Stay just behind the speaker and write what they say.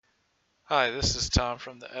Hi, this is Tom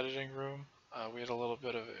from the editing room. We had a little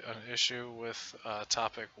bit of an issue with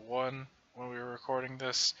topic one when we were recording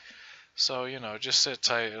this. So, just sit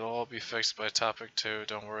tight. It'll all be fixed by topic two.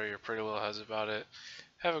 Don't worry your pretty little heads about it.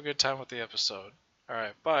 Have a good time with the episode.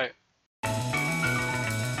 Alright, bye.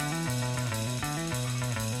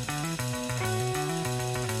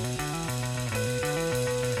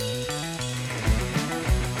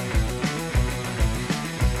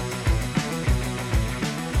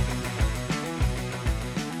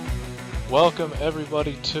 Welcome,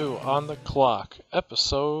 everybody, to On the Clock,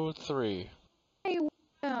 episode 3. Hey,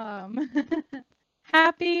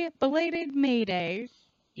 happy belated May Day.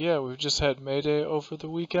 Yeah, we've just had May Day over the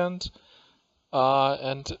weekend.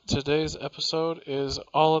 And today's episode is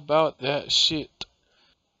all about that shit.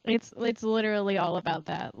 It's literally all about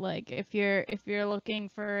that. Like if you're looking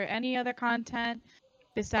for any other content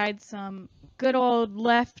besides some good old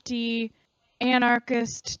lefty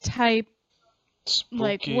anarchist type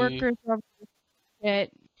like Spooky. workers of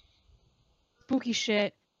shit, spooky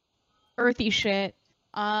shit, earthy shit,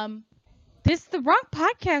 this is the wrong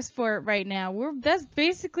podcast for it right now. That's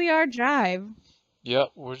basically our jive. Yep,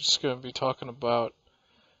 we're just gonna be talking about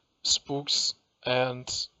spooks and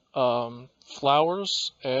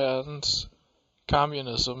flowers and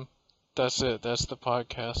communism. That's it. That's the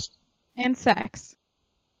podcast. And sex.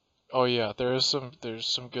 Oh yeah, there's some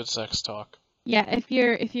good sex talk. Yeah, if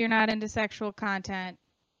you're not into sexual content,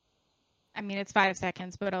 I mean it's 5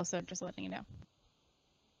 seconds, but also just letting you know.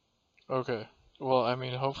 Okay. Well, I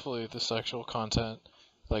mean, hopefully the sexual content,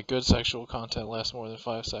 like good sexual content, lasts more than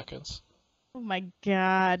 5 seconds. Oh my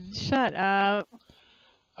god, shut up.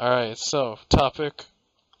 Alright, so topic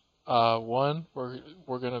one,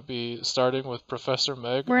 we're gonna be starting with Professor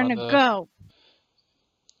Meg We're gonna go.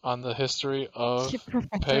 on the history of Professor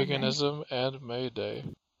Meg. paganism and May Day.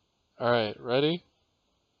 Alright, ready?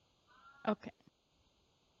 Okay.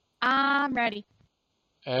 I'm ready.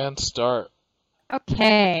 And start.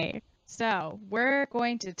 Okay. So, we're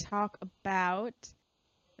going to talk about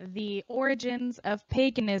the origins of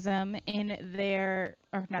paganism in their,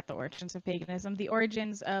 or not the origins of paganism, the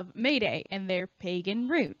origins of May Day and their pagan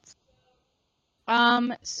roots.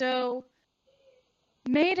 So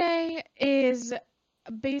May Day is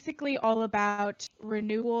basically all about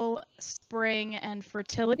renewal, spring, and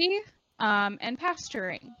fertility, and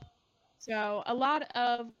pasturing. So a lot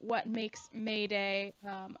of what makes May Day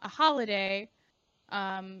a holiday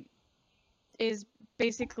is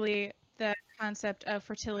basically the concept of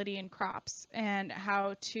fertility in crops and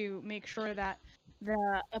how to make sure that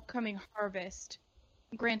the upcoming harvest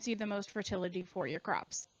grants you the most fertility for your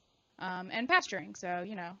crops. And pasturing, so,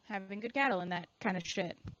 having good cattle and that kind of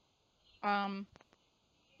shit.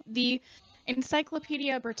 The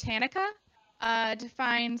Encyclopedia Britannica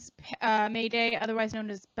defines May Day, otherwise known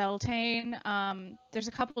as Beltane. There's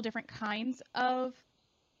a couple different kinds of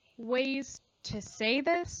ways to say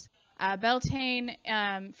this. Beltane,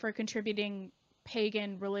 for contributing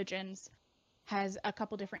pagan religions, has a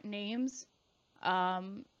couple different names.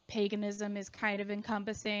 Paganism is kind of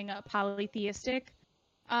encompassing a polytheistic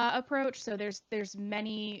approach, so there's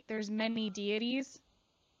many deities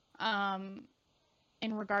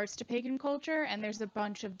in regards to pagan culture, and there's a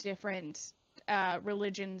bunch of different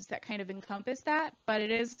religions that kind of encompass that, but it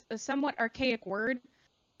is a somewhat archaic word.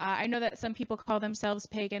 I know that some people call themselves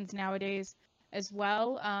pagans nowadays as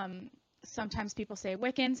well. Sometimes people say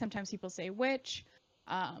Wiccan, sometimes people say witch,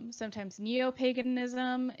 sometimes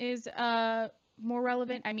neo-paganism is more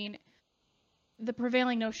relevant. I mean, the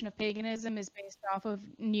prevailing notion of paganism is based off of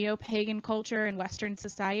neo-pagan culture in Western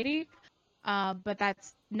society, but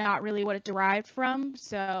that's not really what it derived from.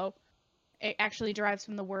 So it actually derives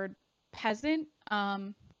from the word peasant.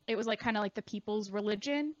 It was kind of like the people's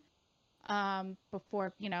religion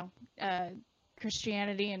before,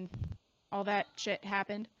 Christianity and all that shit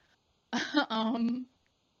happened.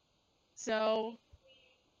 So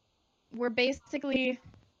we're basically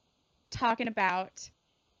talking about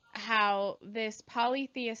how this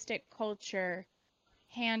polytheistic culture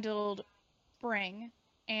handled spring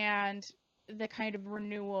and the kind of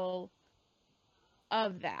renewal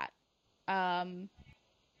of that.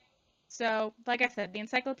 So, like I said, the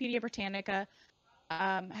Encyclopedia Britannica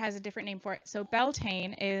has a different name for it. So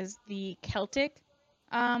Beltane is the Celtic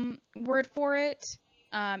word for it.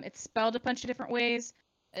 It's spelled a bunch of different ways.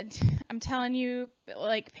 I'm telling you,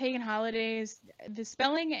 pagan holidays, the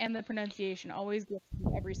spelling and the pronunciation always gets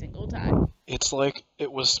me every single time. It's like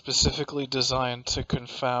it was specifically designed to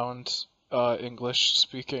confound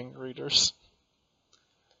English-speaking readers.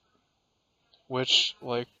 Which,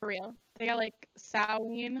 For real. They got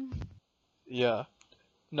Samhain. yeah.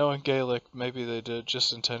 Knowing Gaelic, maybe they did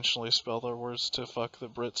just intentionally spell their words to fuck the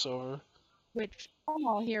Brits over. which I'm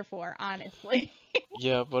all here for, honestly.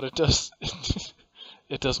 Yeah, but it does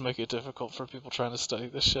it does make it difficult for people trying to study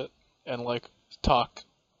this shit and like talk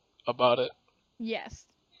about it. Yes.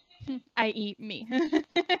 I.e. me.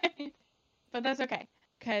 But that's okay,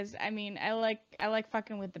 cause I mean I like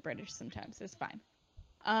fucking with the British sometimes. It's fine.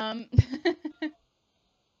 Um,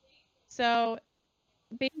 so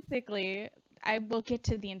basically, I will get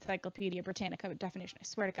to the Encyclopedia Britannica definition. I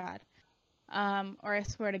swear to God. Or I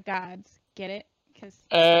swear to gods. Get it? Because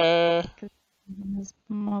Uh,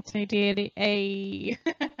 multi-deity. A.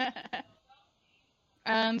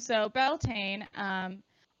 So Beltane,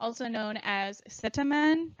 also known as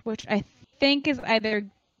Setaman, which I think is either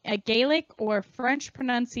a Gaelic or French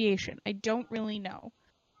pronunciation. I don't really know.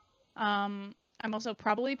 I'm also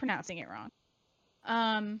probably pronouncing it wrong.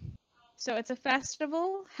 So it's a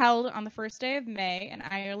festival held on the first day of May in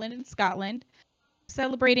Ireland and Scotland,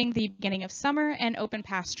 celebrating the beginning of summer and open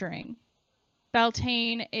pasturing.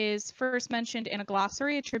 Beltane is first mentioned in a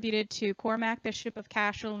glossary attributed to Cormac, Bishop of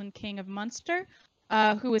Cashel and King of Munster,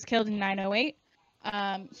 who was killed in 908.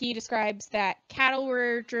 He describes that cattle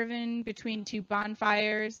were driven between two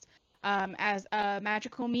bonfires as a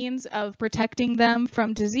magical means of protecting them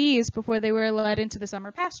from disease before they were led into the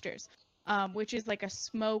summer pastures, which is like a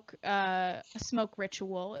smoke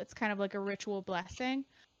ritual. It's kind of like a ritual blessing,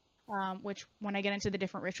 which when I get into the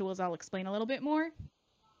different rituals, I'll explain a little bit more.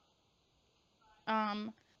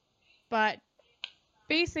 But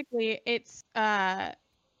basically, it's a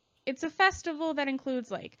festival that includes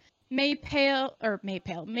like maypole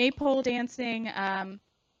dancing,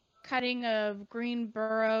 cutting of green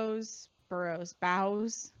boughs.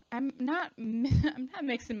 I'm not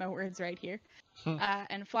mixing my words right here.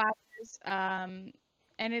 And flowers. And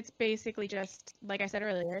it's basically just, like I said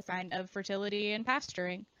earlier, a sign of fertility and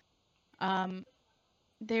pasturing.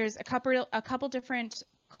 There's a couple different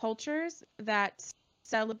cultures that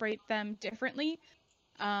celebrate them differently,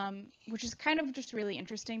 which is kind of just really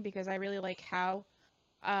interesting because I really like how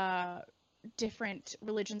different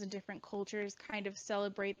religions and different cultures kind of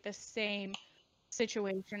celebrate the same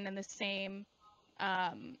situation and the same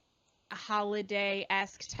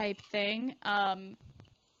holiday-esque type thing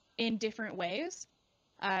in different ways,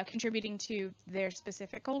 contributing to their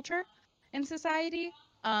specific culture in society.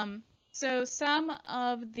 So some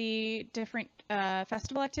of the different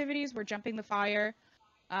festival activities were jumping the fire.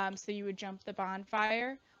 So you would jump the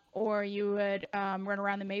bonfire, or you would run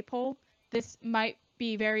around the maypole. This might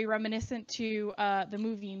be very reminiscent to the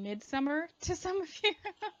movie Midsummer to some of you.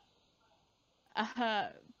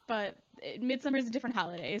 But Midsummer is a different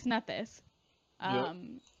holiday. It's not this. Yep.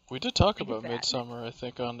 We did talk I think it's about that. Midsummer, I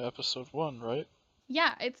think, on episode 1, right?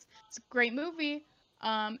 Yeah, it's a great movie.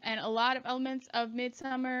 And a lot of elements of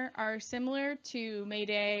Midsummer are similar to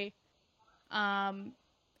Mayday in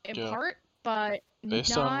Yeah. part, but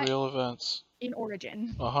Based not on real events. in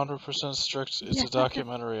origin. 100% strict. It's Yeah. a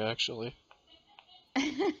documentary, actually.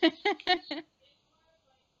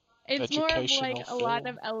 It's more of Educational like a lot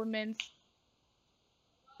film. of elements.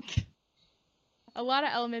 A lot of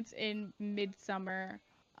elements in Midsummer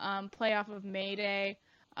play off of Mayday,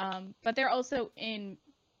 but they're also in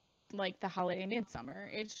like the holiday Midsummer.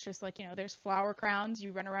 It's just like, you know, there's flower crowns,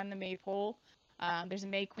 you run around the maypole. There's a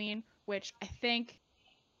May Queen, which I think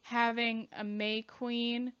having a May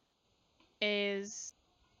Queen is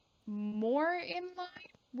more in line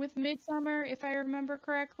with Midsummer, if I remember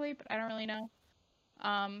correctly, but I don't really know.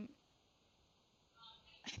 I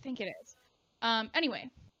think it is. Anyway,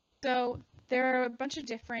 so there are a bunch of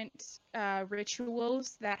different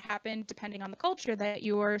rituals that happen depending on the culture that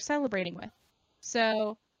you are celebrating with.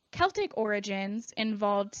 So Celtic origins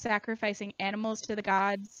involved sacrificing animals to the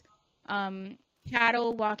gods,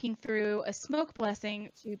 cattle walking through a smoke blessing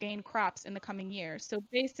to gain crops in the coming year. So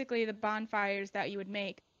basically, the bonfires that you would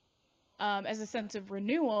make as a sense of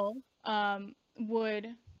renewal would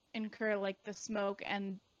incur like the smoke,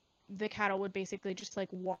 and the cattle would basically just like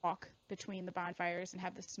walk between the bonfires and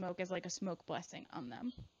have the smoke as like a smoke blessing on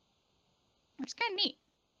them, which is kind of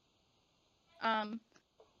neat.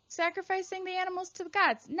 Sacrificing the animals to the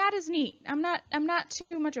gods, not as neat. I'm not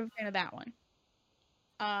too much of a fan of that one.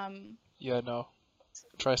 Yeah, no.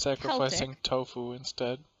 Try sacrificing tofu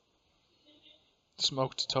instead.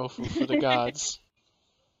 Smoked tofu for the gods.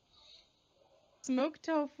 Smoked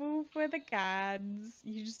tofu for the gods.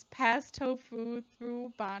 You just pass tofu through a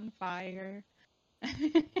bonfire.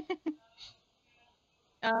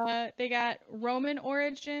 They got Roman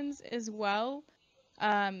origins as well.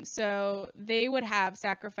 So they would have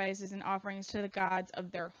sacrifices and offerings to the gods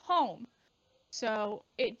of their home. So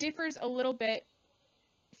it differs a little bit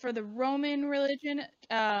for the Roman religion,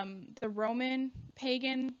 the Roman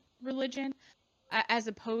pagan religion, as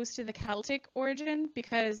opposed to the Celtic origin,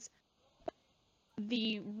 because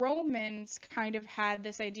the Romans kind of had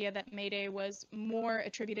this idea that May Day was more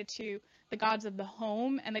attributed to the gods of the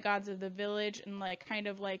home and the gods of the village, and like kind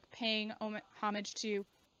of like paying homage to,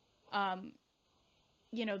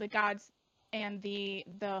 the gods and the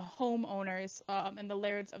homeowners, and the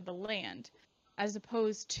lairds of the land, as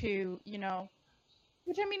opposed to,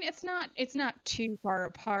 which I mean, it's not too far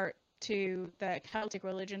apart to the Celtic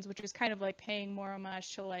religions, which is kind of like paying more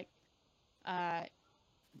homage to like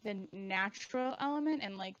the natural element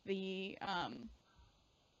and like the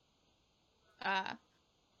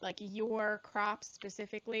like your crops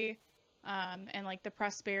specifically, and like the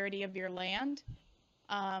prosperity of your land,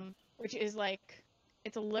 which is like,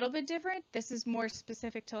 it's a little bit different. This is more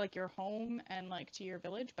specific to like your home and like to your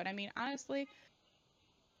village, but I mean, honestly,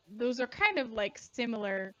 those are kind of like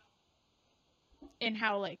similar in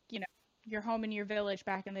how like, your home and your village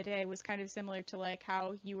back in the day was kind of similar to like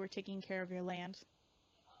how you were taking care of your land.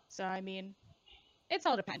 So I mean, it's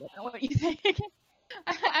all dependent on what you think.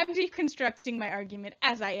 I'm deconstructing my argument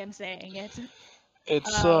as I am saying it.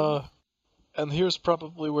 It's and here's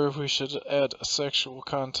probably where we should add a sexual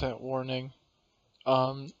content warning.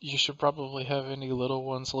 You should probably have any little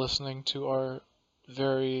ones listening to our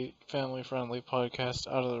very family-friendly podcast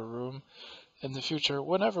out of the room in the future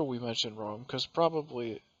whenever we mention Rome, because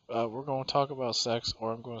probably we're going to talk about sex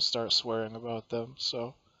or I'm going to start swearing about them,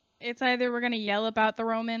 so... It's either we're going to yell about the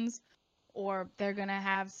Romans or they're going to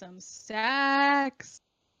have some sex.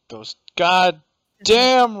 Those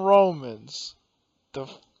goddamn Romans.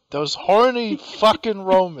 Those horny fucking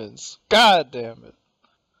Romans. God damn it.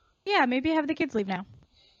 Yeah, maybe have the kids leave now.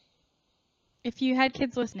 If you had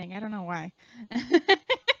kids listening, I don't know why.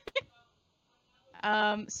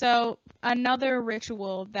 So another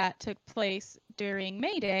ritual that took place during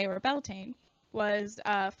May Day or Beltane was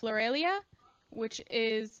Floralia, which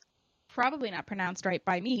is probably not pronounced right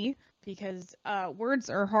by me because words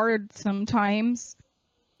are hard sometimes.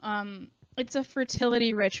 It's a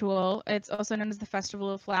fertility ritual. It's also known as the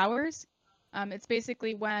Festival of Flowers. It's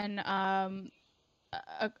basically when an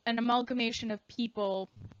amalgamation of people,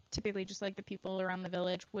 typically just like the people around the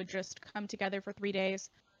village, would just come together for 3 days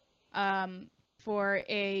for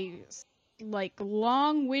a like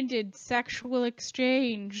long-winded sexual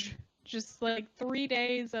exchange. Just like 3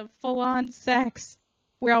 days of full-on sex.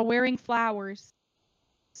 We're all wearing flowers.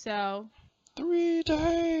 So 3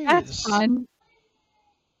 days. That's fun.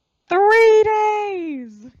 3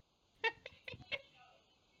 days.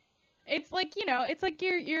 It's like, it's like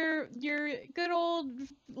your good old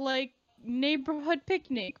like neighborhood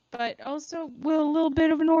picnic, but also with a little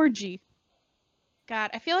bit of an orgy.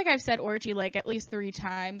 God, I feel like I've said orgy like at least 3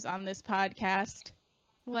 times on this podcast.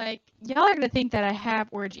 Like, y'all are gonna think that I have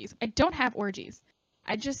orgies. I don't have orgies.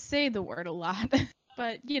 I just say the word a lot.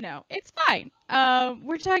 But, it's fine.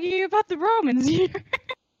 We're talking about the Romans here.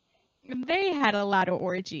 They had a lot of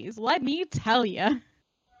orgies, let me tell ya.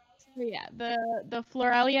 So yeah, the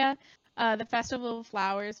Floralia, the Festival of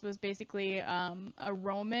Flowers, was basically a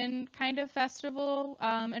Roman kind of festival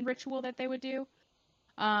and ritual that they would do.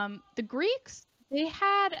 The Greeks, they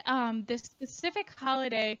had this specific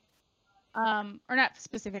holiday, or not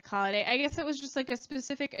specific holiday, I guess it was just like a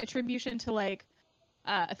specific attribution to like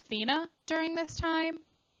Athena during this time.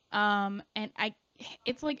 And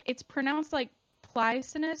it's pronounced like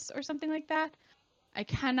Plicinus or something like that. I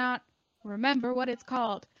cannot remember what it's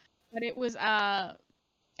called, but it was a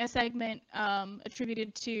segment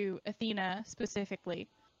attributed to Athena specifically,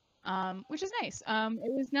 which is nice.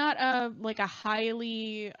 It was not a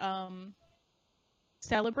highly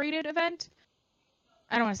celebrated event.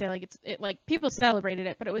 I don't want to say like it like people celebrated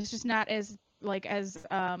it, but it was just not as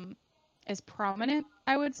as prominent,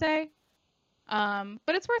 I would say. But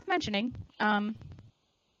it's worth mentioning.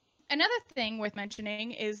 Another thing worth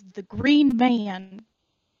mentioning is the Green Man.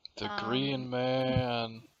 The Green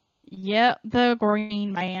Man. Yep, the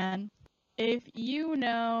Green Man. If you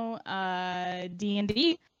know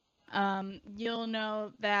D&D, you'll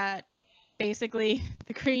know that basically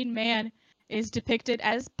the Green Man is depicted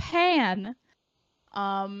as Pan,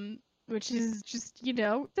 which is just,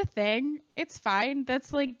 the thing. It's fine.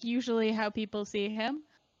 That's like usually how people see him.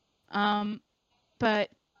 But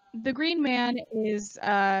the Green Man is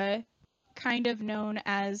kind of known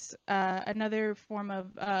as another form of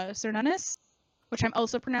Cernunnos, which I'm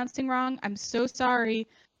also pronouncing wrong. I'm so sorry,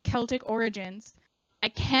 Celtic origins. I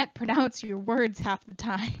can't pronounce your words half the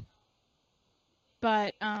time.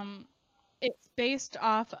 But it's based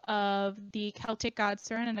off of the Celtic god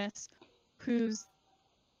Cernunnos, who's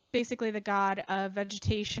basically the god of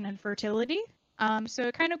vegetation and fertility. So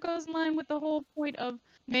it kind of goes in line with the whole point of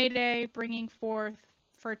May Day, bringing forth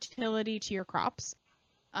fertility to your crops.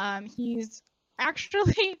 He's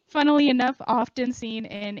actually, funnily enough, often seen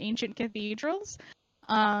in ancient cathedrals,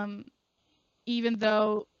 even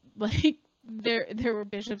though like there were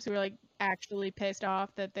bishops who were like actually pissed off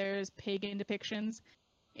that there's pagan depictions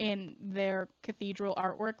in their cathedral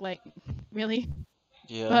artwork. Like, really?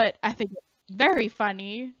 Yeah. But I think it's very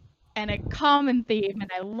funny and a common theme,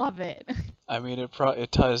 and I love it. I mean,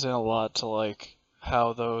 it ties in a lot to like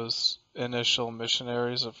how those initial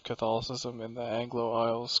missionaries of Catholicism in the Anglo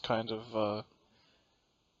Isles kind of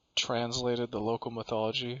translated the local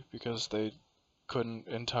mythology because they couldn't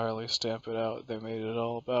entirely stamp it out. They made it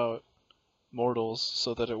all about mortals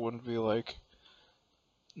so that it wouldn't be like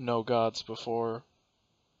no gods before,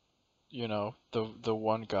 you know, the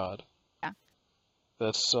one god. Yeah.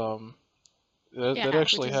 That's that Yeah,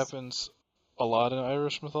 actually which is happens a lot in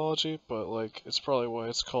Irish mythology, but like it's probably why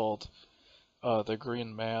it's called the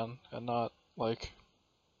Green Man and not like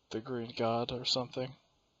the Green God or something.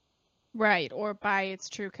 right, or by its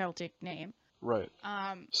true Celtic name. Right. So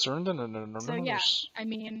yeah, Cernunnos. I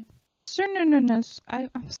mean, Cernunnos. I'm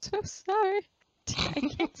so sorry. I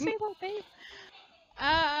can't say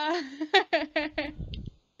that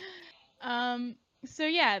name. So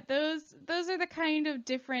yeah, those are the kind of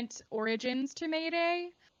different origins to May Day.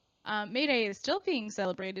 May Day is still being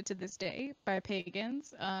celebrated to this day by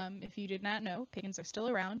pagans. If you did not know, pagans are still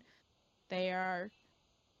around. They are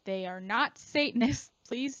not Satanists.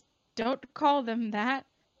 Please don't call them that.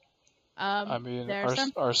 I mean, There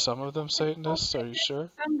are some of them Satanists? Are you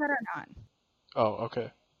sure? some that are not. Oh,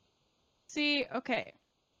 okay. See, okay.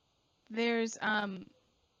 There's a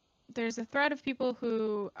thread of people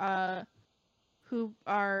who are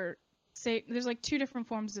there's like two different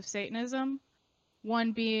forms of Satanism.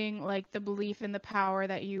 One being like the belief in the power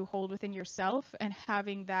that you hold within yourself and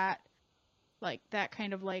having that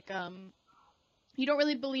kind of like you don't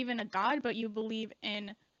really believe in a god, but you believe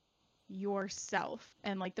in yourself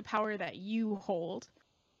and like the power that you hold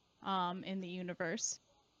in the universe.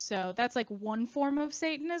 So that's like one form of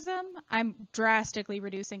Satanism. I'm drastically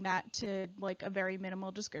reducing that to like a very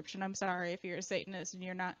minimal description. I'm sorry if you're a Satanist and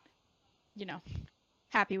you're not,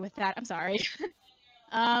 happy with that. I'm sorry.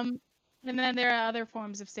 And then there are other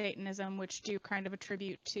forms of Satanism which do kind of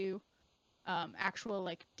attribute to actual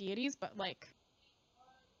like deities, but like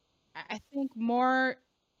I think more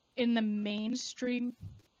in the mainstream.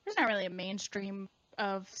 There's not really a mainstream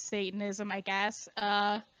of Satanism, I guess.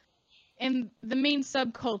 In the main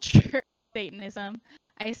subculture of Satanism,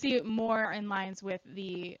 I see it more in lines with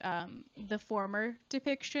the former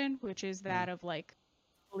depiction, which is that of like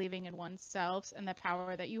believing in oneself and the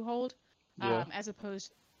power that you hold, as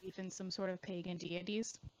opposed to belief in some sort of pagan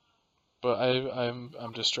deities. But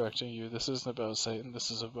I'm distracting you. This isn't about Satan. This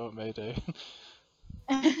is about May Day.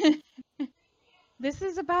 This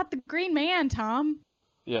is about the Green Man, Tom.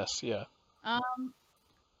 Yes, yeah.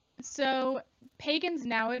 So pagans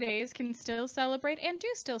nowadays can still celebrate and do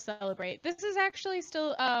still celebrate. This is actually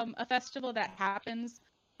still a festival that happens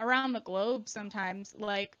around the globe sometimes.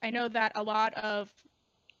 Like I know that a lot of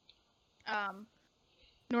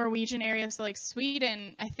Norwegian areas, like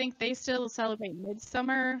Sweden, I think they still celebrate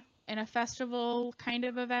Midsummer in a festival kind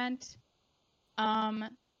of event.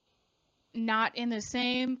 Not in the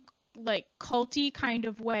same like culty kind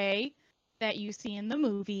of way that you see in the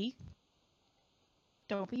movie.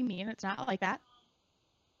 Don't be mean, it's not like that.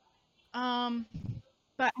 But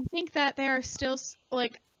I think that there are still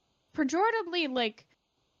like pejoratively like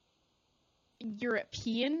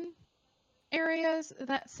European areas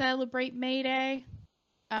that celebrate May Day,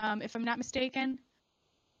 if I'm not mistaken.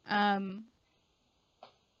 Which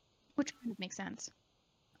kind of makes sense.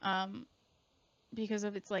 Because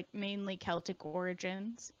of its like mainly Celtic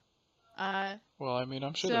origins. Well, I mean,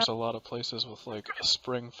 I'm sure there's a lot of places with like a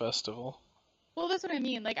spring festival. Well, that's what I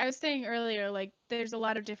mean. Like I was saying earlier, like there's a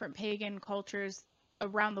lot of different pagan cultures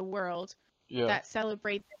around the world that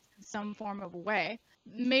celebrate this in some form of a way.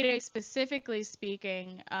 May Day, specifically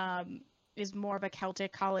speaking, is more of a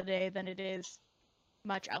Celtic holiday than it is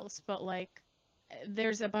much else. But like,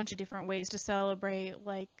 there's a bunch of different ways to celebrate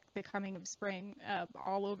like the coming of spring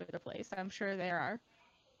all over the place. I'm sure there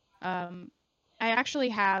are. I actually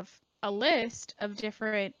have a list of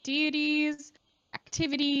different deities,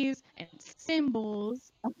 activities, and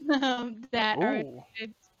symbols that are related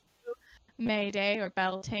to May Day or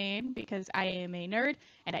Beltane because I am a nerd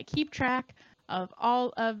and I keep track of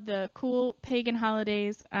all of the cool pagan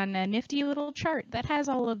holidays on a nifty little chart that has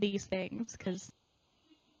all of these things because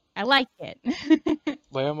I like it.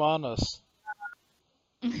 Lay 'em on us.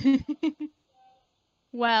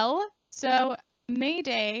 Well, so May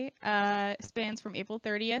Day spans from April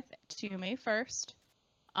 30th to May 1st.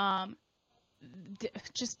 Um,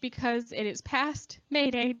 just because it is past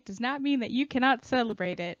May Day does not mean that you cannot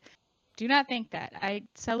celebrate it. Do not think that. I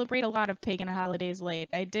celebrate a lot of pagan holidays late.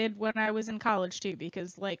 I did when I was in college too,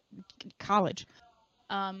 because like college.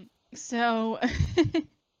 So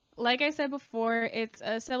like I said before, it's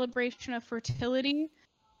a celebration of fertility,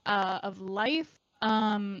 of life.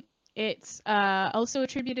 It's also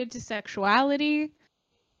attributed to sexuality.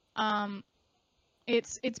 Um,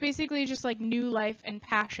 it's basically just like new life and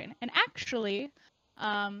passion. And actually,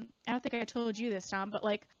 I don't think I told you this, Tom, but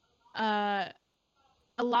like, uh,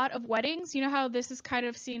 a lot of weddings, you know how this is kind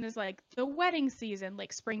of seen as like the wedding season,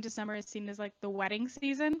 like spring to summer is seen as like the wedding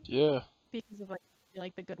season Yeah. because of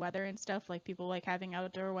like the good weather and stuff, like people like having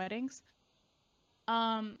outdoor weddings.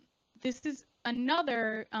 Um, this is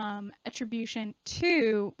another attribution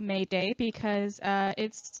to May Day because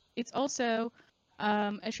it's also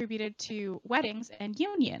attributed to weddings and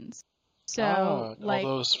unions. So Ah, all like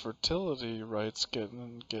those fertility rites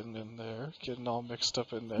getting in there, getting all mixed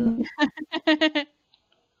up in there.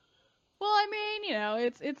 well, I mean, you know,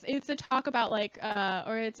 it's a talk about like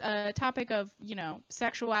or it's a topic of, you know,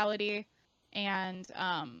 sexuality and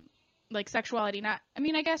like sexuality not I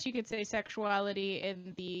mean, I guess you could say sexuality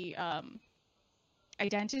in the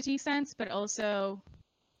identity sense, but also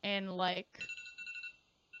in like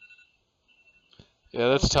Yeah, oh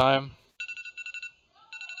that's god. time.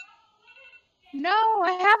 No,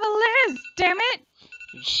 I have a list, damn it!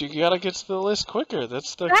 You gotta get to the list quicker.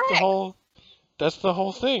 That's the Heck, whole. That's the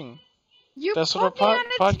whole thing. you That's what our put me on a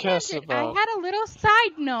podcast is tangent. I about. had a little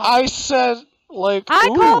side note. I said like I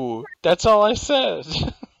called ooh. That's all I said.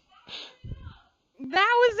 that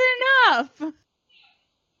was enough.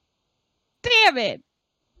 Damn it.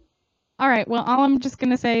 All right. Well, all I'm just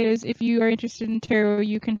gonna say is, if you are interested in tarot,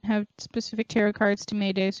 you can have specific tarot cards to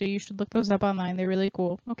May Day, so you should look those up online. They're really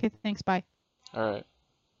cool. Okay. Thanks. Bye. All right.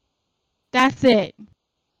 That's it.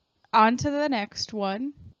 On to the next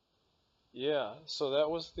one. Yeah. So that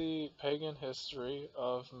was the pagan history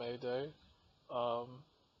of May Day. Um,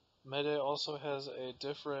 May Day also has a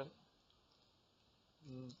different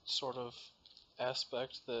sort of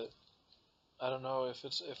aspect that I don't know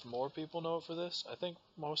if more people know it for this. I think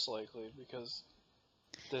most likely because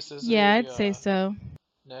this is Yeah, a I'd say so.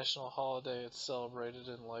 national holiday. It's celebrated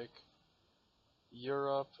in like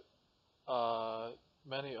Europe, uh,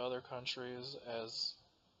 many other countries as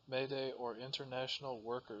May Day or International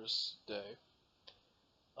Workers' Day.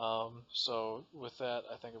 So with that,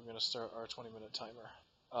 I think I'm gonna start our 20-minute timer.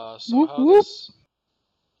 So Whoop how whoop. this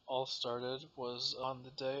all started was on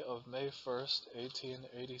the day of May 1st,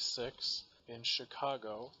 1886, in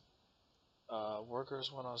Chicago.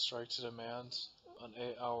 Workers went on strike to demand an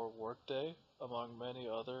 8-hour workday, among many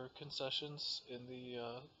other concessions in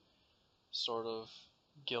the sort of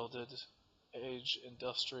Gilded Age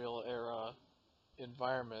industrial era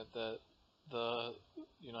environment that the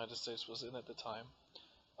United States was in at the time.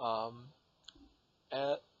 Um,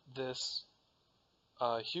 at this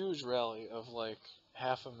huge rally of like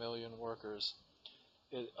 500,000 workers,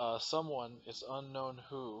 someone, it's unknown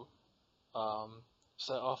who, um,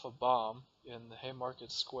 set off a bomb in the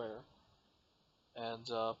Haymarket Square, and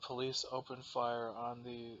police opened fire on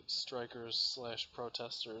the strikers slash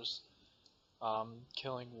protesters,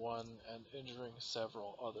 killing one and injuring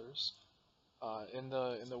several others. In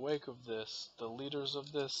the wake of this, the leaders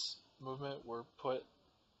of this movement were put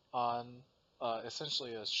on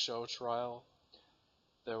essentially a show trial.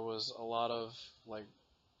 There was a lot of like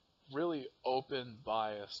really open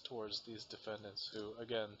bias towards these defendants, who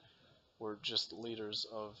again were just leaders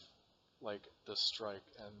of like the strike,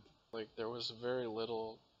 and like there was very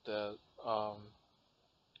little that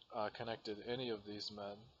connected any of these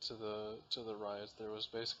men to the riots. There was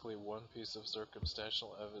basically one piece of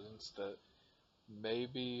circumstantial evidence that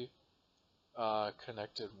maybe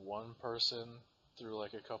connected one person through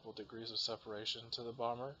like a couple degrees of separation to the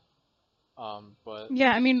bomber. But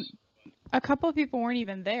Yeah, I mean, a couple of people weren't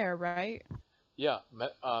even there, right? yeah,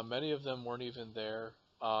 many of them weren't even there.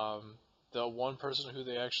 The one person who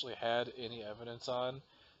they actually had any evidence on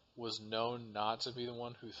was known not to be the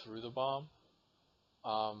one who threw the bomb.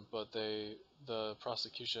 But the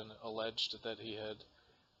prosecution alleged that he had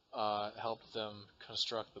helped them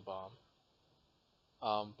construct the bomb.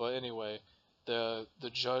 But anyway, the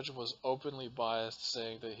judge was openly biased,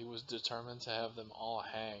 saying that he was determined to have them all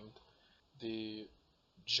hanged. The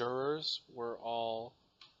jurors were all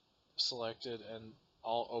selected and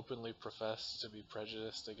all openly professed to be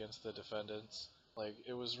prejudiced against the defendants. Like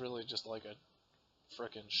it was really just like a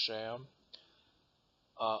frickin' sham.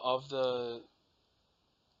 Of the,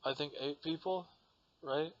 I think 8 people,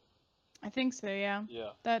 right? I think so, yeah.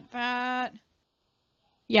 Yeah. That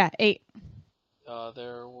yeah, 8.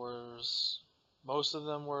 There was, most of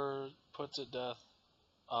them were put to death.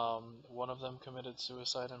 One of them committed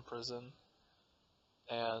suicide in prison,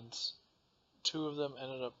 and 2 of them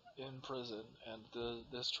ended up in prison. And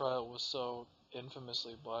this trial was so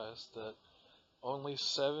infamously biased that only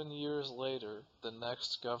 7 years later, the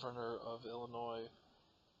next governor of Illinois,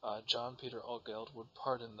 John Peter Altgeld, would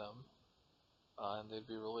pardon them, and they'd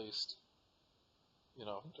be released. You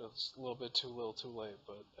know, it's a little bit too little too late,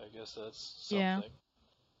 but I guess that's Yeah. something.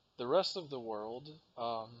 The rest of the world,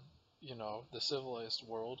 the civilized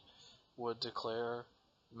world, would declare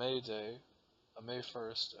May Day, May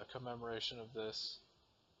 1st, a commemoration of this,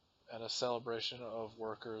 and a celebration of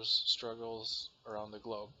workers' struggles around the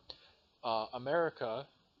globe. America,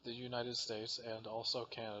 the United States, and also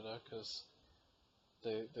Canada, because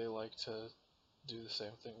they like to do the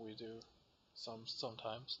same thing we do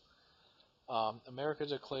sometimes. America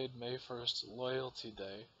declared May 1st Loyalty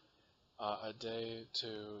Day, a day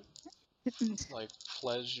to like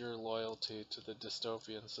pledge your loyalty to the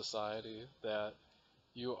dystopian society that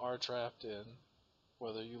you are trapped in,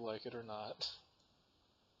 whether you like it or not.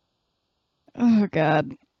 Oh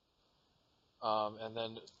god. And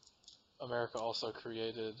then America also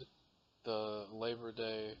created the Labor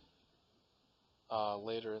Day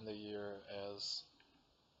later in the year as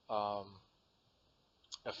um,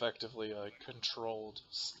 effectively a controlled,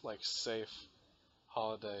 like safe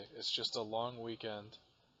holiday. It's just a long weekend,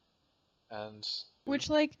 and Which,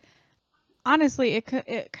 like, honestly,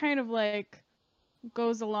 it kind of like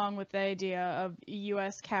goes along with the idea of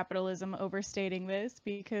US capitalism overstating this,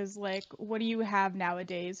 because like what do you have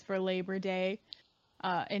nowadays for Labor Day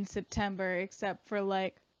in September except for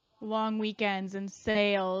like long weekends and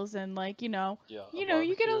sales and like, yeah, a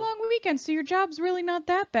you get a barbecue. long weekend, so your job's really not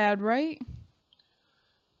that bad, right?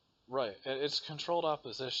 Right, it's controlled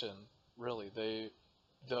opposition. Really, the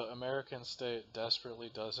American state desperately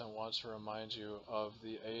doesn't want to remind you of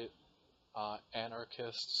the 8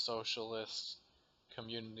 anarchist, socialist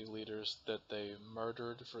community leaders that they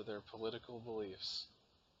murdered for their political beliefs.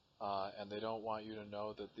 And they don't want you to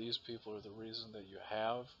know that these people are the reason that you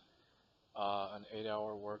have an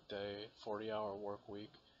 8-hour workday, 40-hour work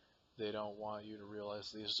week. They don't want you to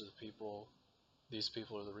realize these people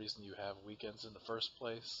are the reason you have weekends in the first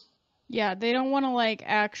place. Yeah, they don't want to like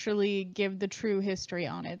actually give the true history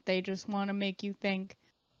on it. They just want to make you think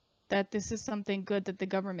that this is something good that the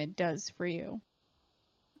government does for you.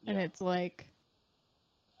 And Yeah. it's like,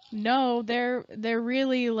 no, they're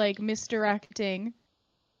really like misdirecting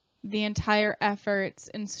the entire efforts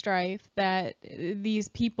and strife that these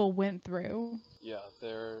people went through. Yeah,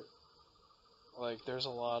 there's a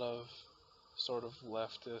lot of sort of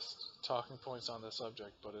leftist talking points on the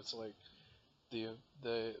subject, but it's like the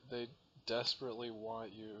they desperately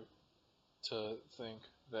want you to think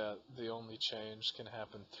that the only change can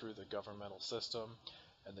happen through the governmental system,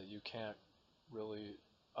 and that you can't really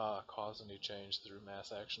cause any change through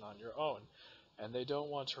mass action on your own. And they don't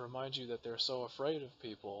want to remind you that they're so afraid of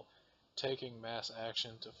people taking mass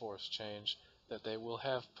action to force change that they will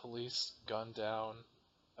have police gun down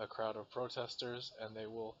a crowd of protesters, and they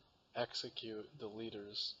will execute the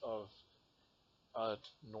leaders of a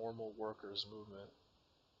normal workers' movement.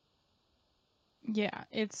 Yeah,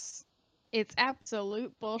 it's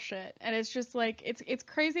absolute bullshit. And it's just like it's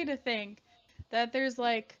crazy to think that there's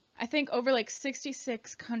like I think over like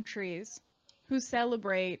 66 countries who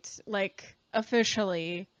celebrate like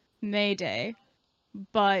officially May Day,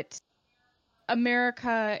 but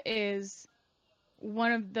America is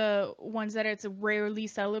one of the ones that it's rarely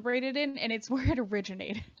celebrated in, and it's where it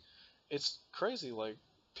originated. It's crazy, like,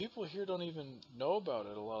 people here don't even know about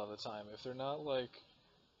it a lot of the time. If they're not, like,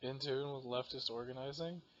 in tune with leftist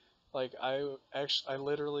organizing. Like, I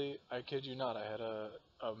literally, I kid you not, I had a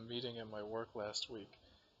meeting at my work last week.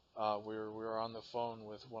 We were on the phone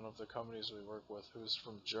with one of the companies we work with who's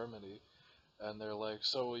from Germany, and they're like,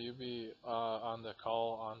 "So will you be on the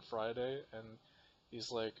call on Friday?" And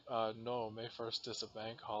he's like, "No, May 1st is a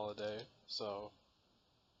bank holiday, so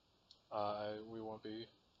we won't be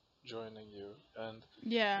joining you." And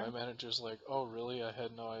Yeah, my manager's like, "Oh, really? I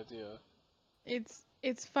had no idea."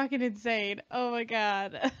 it's fucking insane. Oh my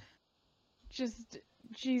god. Just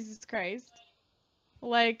Jesus Christ.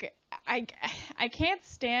 Like I I can't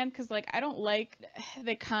stand cuz like I don't like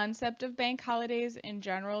the concept of bank holidays in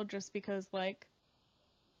general just because like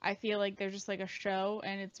I feel like they're just like a show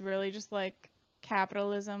and it's really just like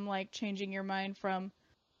capitalism like changing your mind from,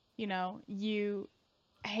 you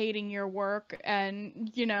hating your work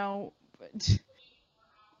and,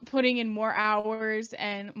 putting in more hours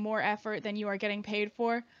and more effort than you are getting paid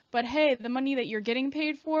for. But hey, the money that you're getting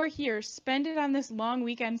paid for, here, spend it on this long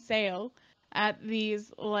weekend sale at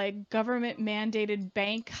these like government mandated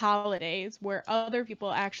bank holidays where other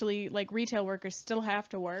people actually, like retail workers, still have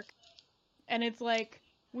to work. And it's like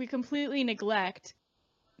we completely neglect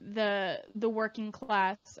the working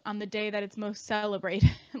class on the day that it's most celebrated.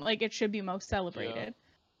 Like it should be most Yeah, celebrated.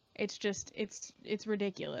 It's just it's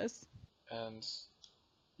ridiculous. and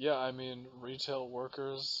yeah, I mean, retail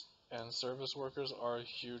workers and service workers are a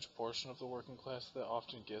huge portion of the working class that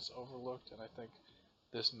often gets overlooked, and I think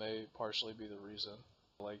this may partially be the reason.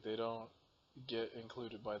 Like, they don't get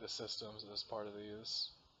included by the systems as part of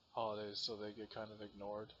these holidays, so they get kind of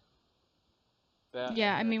ignored. That, Yeah,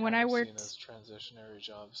 and I they're mean when kind I of seen worked as transitionary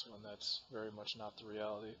jobs when that's very much not the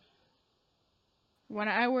reality. when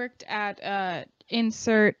I worked at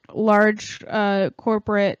insert large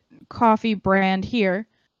corporate coffee brand here,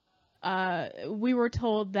 we were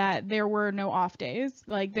told that there were no off days,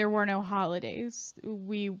 like there were no holidays.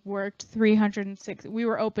 We worked 306 we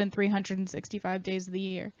were open 365 days of the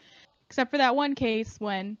year. Except for that one case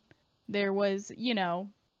when there was, you know,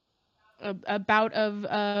 a bout of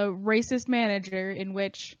a racist manager in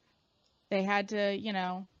which they had to, you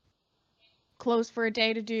know, close for a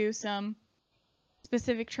day to do some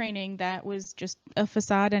specific training that was just a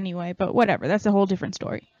facade anyway, but whatever, that's a whole different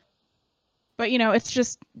story. But you know, it's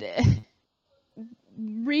just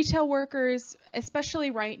retail workers,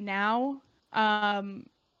 especially right now,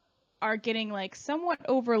 are getting like somewhat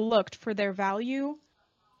overlooked for their value.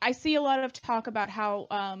 I see a lot of talk about how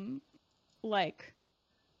like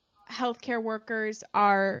healthcare workers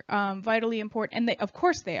are vitally important, and they, of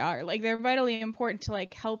course they are, like they're vitally important to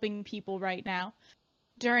like helping people right now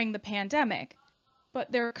during the pandemic.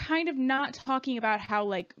 But they're kind of not talking about how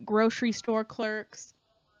like grocery store clerks,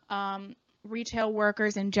 um, retail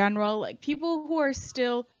workers in general, like people who are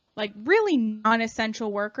still like really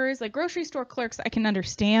non-essential workers, like grocery store clerks I can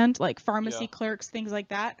understand, like Yeah. pharmacy clerks, things like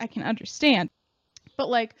that I can understand. But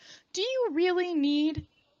like, do you really need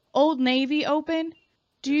Old Navy open?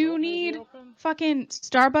 Do Is you Old Navy need open? fucking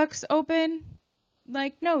Starbucks open?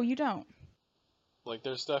 Like, no, you don't. Like,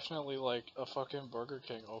 there's definitely, like, a fucking Burger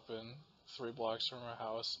King open 3 blocks from our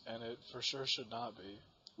house, and it for sure should not be.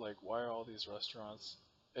 Like, why are all these restaurants?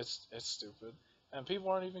 It's stupid. And people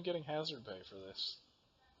aren't even getting hazard pay for this.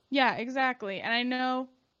 Yeah, exactly. And I know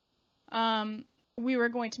um, we were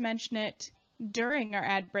going to mention it during our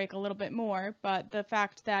ad break a little bit more, but the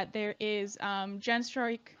fact that there is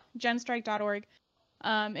genstrike.org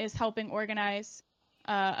is helping organize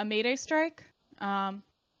a May Day strike. Well,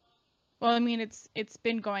 I mean, it's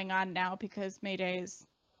been going on now because May Day is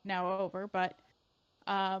now over, but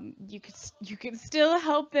you could still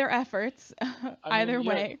help their efforts I mean, either yeah,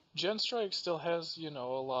 way. GenStrike still has, a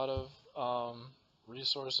lot of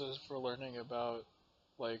resources for learning about,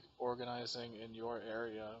 like, organizing in your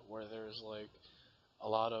area where there's, like, a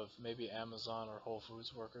lot of maybe Amazon or Whole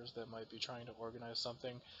Foods workers that might be trying to organize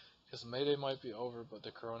something, because May Day might be over, but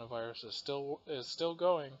the coronavirus is still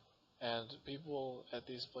going, and people at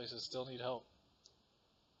these places still need help.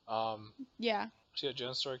 Um, Yeah, so yeah,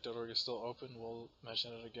 genstrike.org is still open. We'll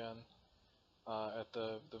mention it again at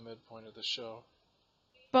the midpoint of the show.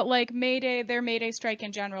 but like May Day, their May Day strike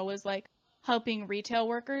in general was like helping retail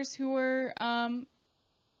workers who were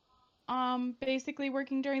basically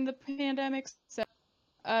working during the pandemic. So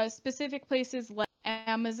specific places like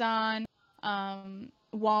Amazon,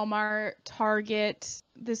 Walmart, Target,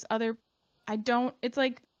 this other I don't it's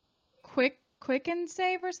like Quick and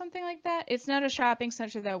Save or something like that. It's not a shopping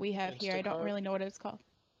center that we have here. I don't Instacart? really know what it's called.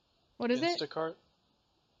 What is it? Instacart?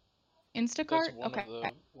 That's Instacart? one of Okay.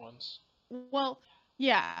 the ones. Well,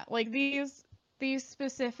 yeah, like these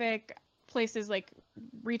specific places like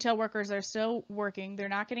retail workers are still working. They're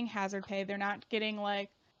not getting hazard pay. They're not getting like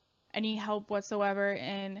any help whatsoever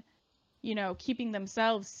in, you know, keeping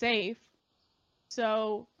themselves safe.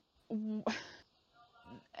 So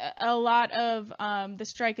a lot of the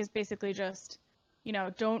strike is basically just, you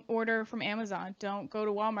know, don't order from Amazon, don't go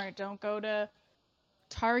to Walmart, don't go to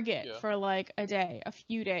Target Yeah. for like a day, a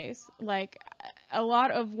few days. Like a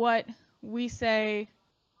lot of what we say,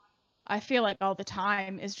 I feel like all the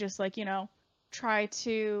time is just like, you know, try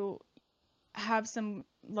to have some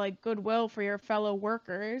like goodwill for your fellow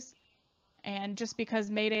workers. And just because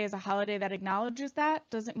May Day is a holiday that acknowledges that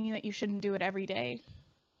doesn't mean that you shouldn't do it every day.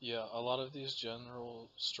 Yeah, a lot of these general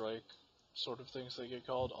strike sort of things they get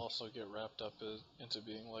called also get wrapped up into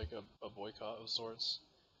being like a boycott of sorts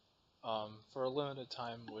for a limited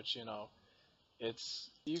time, which,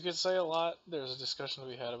 you could say a lot. There's a discussion to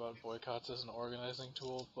be had about boycotts as an organizing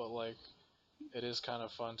tool, but like it is kind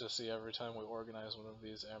of fun to see every time we organize one of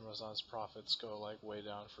these, Amazon's profits go like way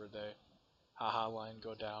down for a day. Haha, line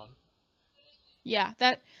go down. Yeah,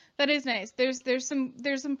 that is nice. There's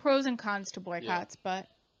some pros and cons to Yeah, boycotts, but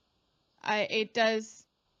it does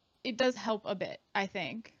help a bit, I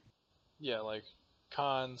think. yeah, like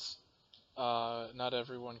cons. Not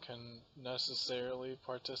everyone can necessarily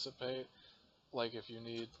participate. Like if you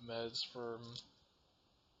need meds from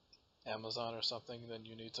Amazon or something, then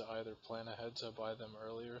you need to either plan ahead to buy them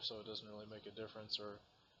earlier, so it doesn't really make a difference, or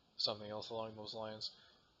something else along those lines.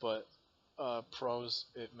 But pros,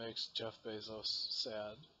 it makes Jeff Bezos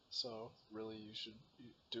sad. So really, you should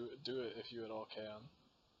do it if you at all can.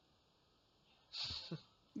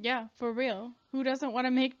 Yeah, for real. Who doesn't want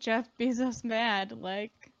to make Jeff Bezos mad?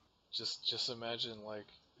 Like, Just imagine like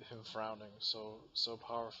him frowning so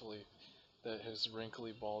powerfully that his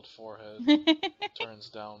wrinkly bald forehead turns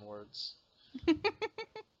downwards.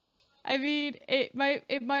 I mean, it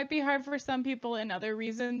might be hard for some people in other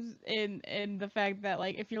reasons in the fact that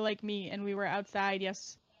like if you're like me and we were outside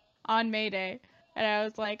on May Day and I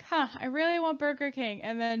was like, "Huh, I really want Burger King."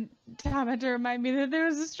 And then Tom had to remind me that there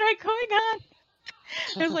was a strike going on.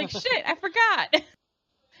 I was like, "Shit, I forgot."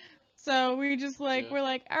 So we just like Yeah. we're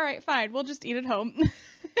like, "All right, fine. We'll just eat at home."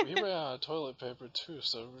 We ran out of toilet paper too,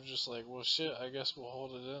 so we're just like, well, shit. I guess we'll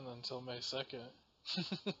hold it in until May 2nd.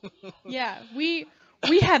 Yeah, we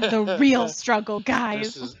had the real struggle,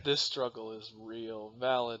 guys. This struggle is real.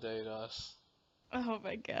 Validate us. Oh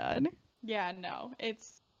my god. Yeah, no.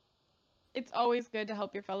 It's always good to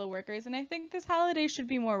help your fellow workers, and I think this holiday should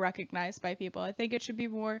be more recognized by people. I think it should be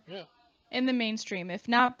more Yeah. in the mainstream, if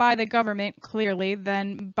not by the government, clearly,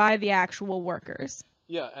 then by the actual workers.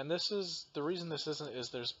 Yeah, and this is the reason this isn't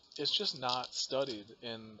is it's just not studied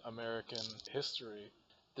in American history.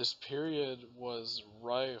 This period was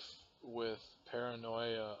rife with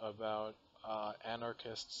paranoia about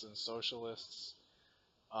anarchists and socialists,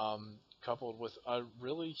 coupled with a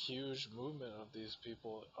really huge movement of these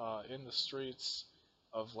people in the streets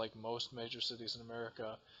of like most major cities in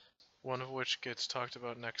America. One of which gets talked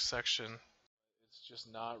about next section. It's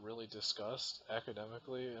just not really discussed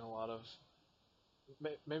academically in a lot of,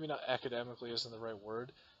 maybe not academically isn't the right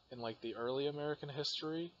word, in like the early American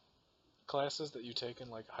history classes that you take in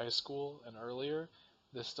like high school and earlier.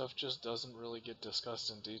 This stuff just doesn't really get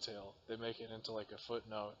discussed in detail. They make it into like a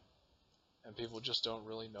footnote, and people just don't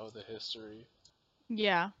really know the history.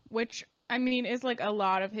 Yeah, which I mean is like a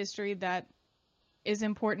lot of history that is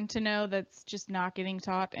important to know that's just not getting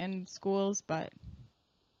taught in schools, but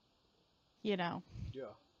you know,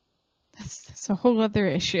 Yeah. that's a whole other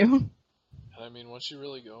issue. And I mean, once you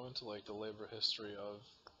really go into like the labor history of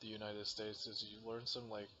the United States, is you learn some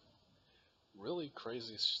like really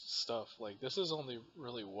crazy stuff. Like this is only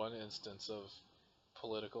really one instance of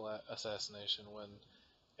political assassination when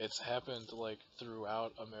it's happened like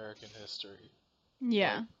throughout American history.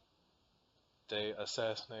 Yeah. Like they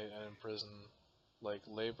assassinate and imprison like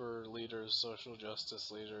labor leaders, social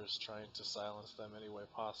justice leaders, trying to silence them any way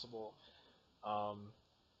possible. Um,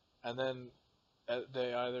 and then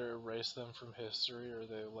they either erase them from history or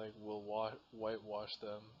they like will whitewash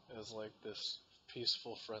them as like this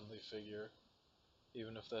peaceful, friendly figure,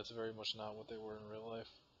 even if that's very much not what they were in real life.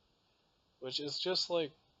 Which is just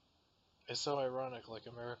like, it's so ironic. Like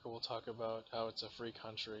America will talk about how it's a free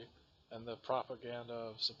country, and the propaganda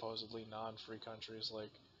of supposedly non-free countries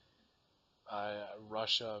like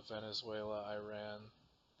Russia, Venezuela, Iran,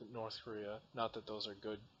 North Korea. Not that those are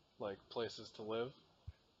good like places to live,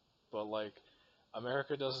 but like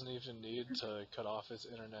America doesn't even need to cut off its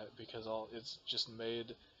internet because all it's just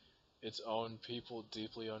made its own people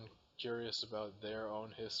deeply uncurious about their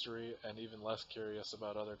own history and even less curious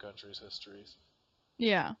about other countries' histories.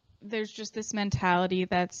 Yeah. There's just this mentality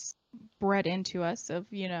that's bred into us of,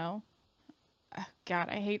 God,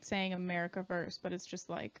 I hate saying America first, but it's just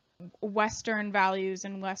like Western values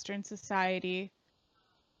and Western society,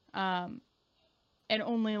 um, and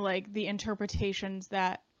only like the interpretations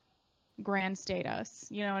that grand state us.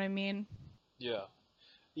 You know what I mean? Yeah.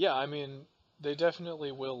 Yeah, I mean, they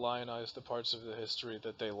definitely will lionize the parts of the history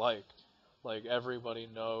that they like. Like, everybody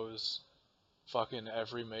knows fucking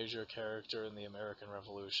every major character in the American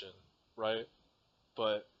Revolution, right?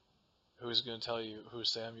 But who's gonna tell you who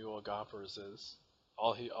Samuel Gompers is?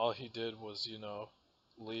 All he did was,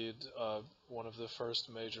 lead one of the first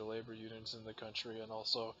major labor unions in the country and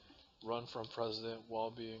also run from president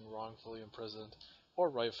while being wrongfully imprisoned or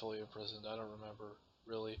rightfully imprisoned. I don't remember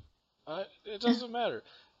really. It doesn't matter.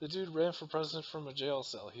 The dude ran for president from a jail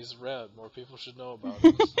cell. He's rad. More people should know about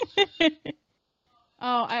him.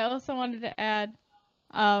 Oh, I also wanted to add,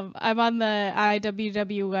 I'm on the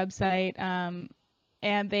IWW website,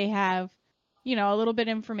 and they have, you know, a little bit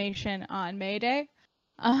of information on May Day.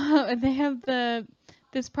 And they have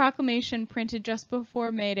this proclamation printed just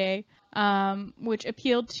before May Day, which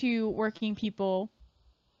appealed to working people,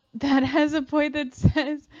 that has a point that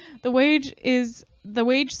says the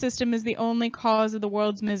wage system is the only cause of the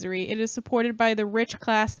world's misery. It is supported by the rich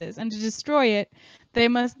classes, and to destroy it, they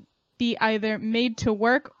must be either made to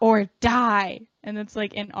work or die. And it's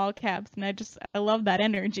like in all caps, and I love that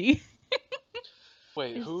energy.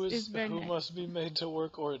 Wait, It's very who nice. must be made to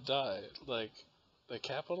work or die? Like the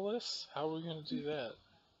capitalists? How are we gonna do that?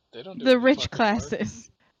 They don't do The any rich fucking work. classes.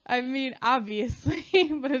 I mean, obviously,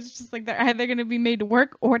 but it's just like they're either going to be made to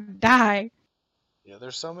work or die. Yeah,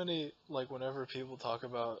 there's so many, like, whenever people talk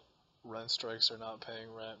about rent strikes or not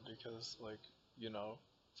paying rent because, like, you know,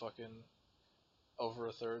 fucking over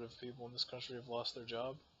a third of people in this country have lost their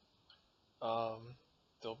job, um,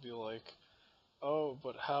 they'll be like, oh,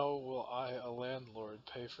 but how will I, a landlord,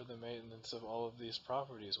 pay for the maintenance of all of these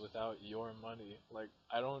properties without your money? Like,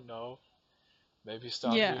 I don't know. Maybe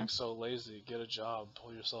stop Yeah. being so lazy, get a job,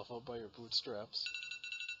 pull yourself up by your bootstraps.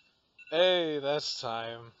 Hey, that's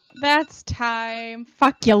time. That's time.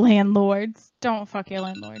 Fuck your landlords. Don't fuck your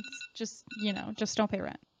landlords. Just, you know, just don't pay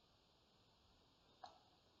rent.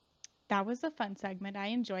 That was a fun segment. I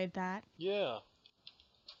enjoyed that. Yeah.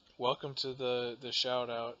 Welcome to the shout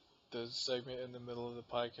out, the segment in the middle of the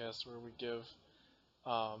podcast where we give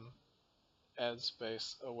um, ad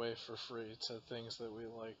space away for free to things that we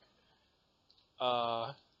like.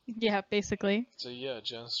 Yeah, basically. So yeah,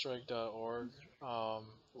 genstrike.org.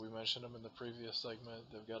 We mentioned them in the previous segment.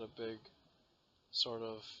 They've got a big sort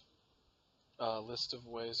of list of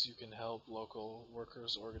ways you can help local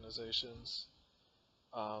workers organizations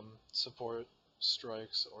support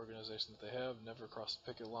strikes, organizations they have, never cross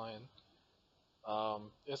the picket line.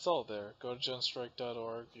 It's all there. Go to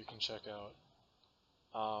genstrike.org. You can check out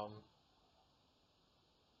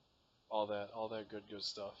all that good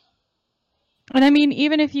stuff. And I mean,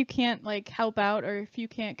 even if you can't like help out or if you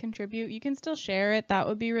can't contribute, you can still share it. That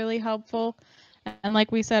would be really helpful. And like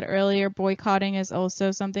we said earlier, boycotting is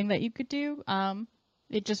also something that you could do.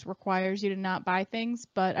 It just requires you to not buy things.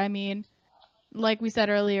 But I mean, like we said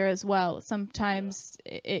earlier as well, sometimes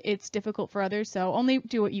it's difficult for others. So only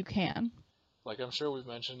do what you can. Like I'm sure we've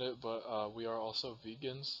mentioned it, but we are also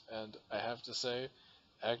vegans, and I have to say,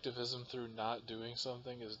 activism through not doing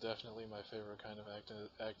something is definitely my favorite kind of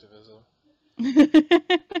activism.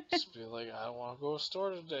 Just be like, I don't want to go to the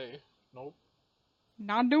store today. Nope.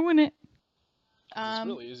 Not doing it. 'Cause it's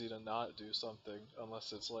really easy to not do something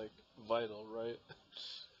unless it's like vital, right?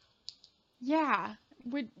 Yeah.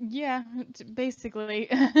 Yeah, basically.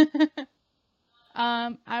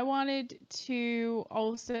 I wanted to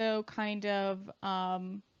also kind of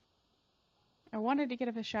I wanted to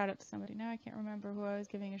give a shout out to somebody. Now I can't remember who I was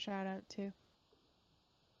giving a shout out to.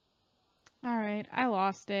 All right, I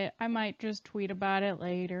lost it. I might just tweet about it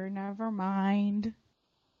later. Never mind.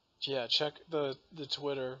 Yeah, check the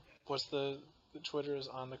Twitter. What's the Twitter is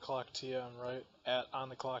on the clock TM, right? At on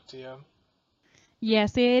the clock TM.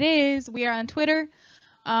 Yes, it is. We are on Twitter.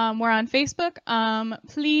 We're on Facebook.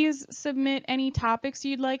 Please submit any topics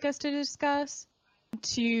you'd like us to discuss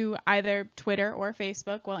to either Twitter or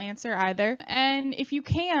Facebook. We'll answer either. And if you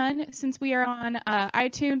can, since we are on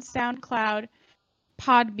iTunes, SoundCloud,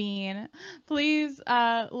 Podbean, please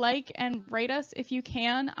like and rate us if you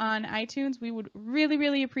can on iTunes. We would really,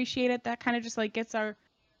 really appreciate it. That kind of just like gets our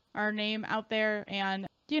name out there, and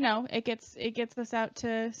you know, it gets us out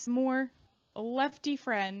to some more lefty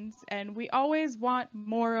friends, and we always want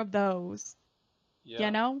more of those. Yeah.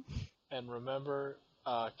 You know? And remember,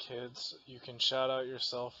 kids, you can shout out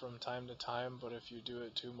yourself from time to time, but if you do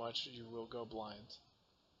it too much, you will go blind.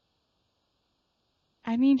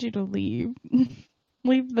 I need you to leave.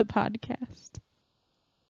 Leave the podcast.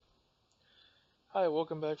 Hi,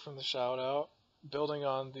 welcome back from the shout out. Building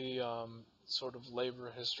on the sort of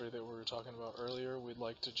labor history that we were talking about earlier, we'd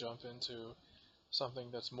like to jump into something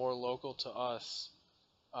that's more local to us.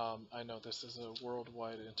 I know this is a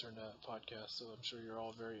worldwide internet podcast, so I'm sure you're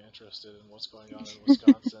all very interested in what's going on in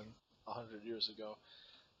Wisconsin 100 years ago.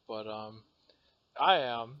 But I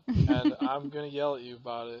am, and I'm going to yell at you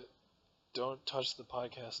about it. Don't touch the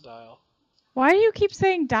podcast dial. Why do you keep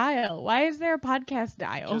saying dial? Why is there a podcast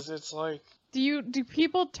dial? Because it's like... Do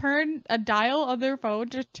people turn a dial on their phone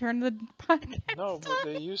to turn the podcast? No, but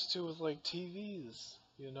they used to with like TVs.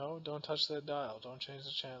 You know, don't touch that dial. Don't change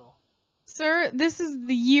the channel. Sir, this is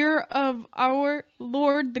the year of our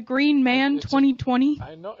Lord the Green Man 2020.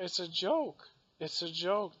 I know, it's a joke. It's a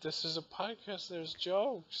joke. This is a podcast. There's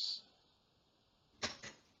jokes.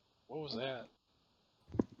 What was that?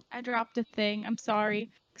 I dropped a thing. I'm sorry.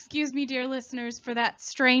 Excuse me, dear listeners, for that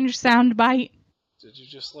strange sound bite. Did you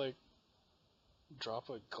just, like, drop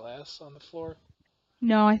a glass on the floor?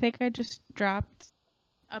 No, I think I just dropped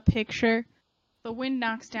a picture. The wind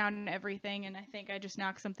knocks down everything, and I think I just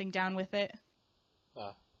knocked something down with it.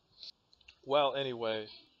 Well, anyway,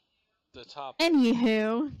 the top.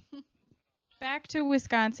 Anywho, back to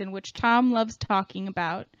Wisconsin, which Tom loves talking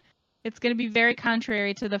about. It's going to be very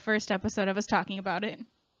contrary to the first episode of us talking about it.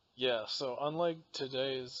 Yeah, so unlike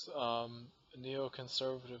today's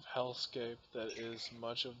neoconservative hellscape that is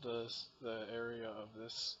much of the area of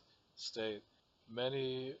this state,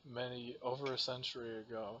 many over a century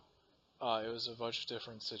ago, it was a much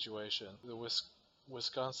different situation. The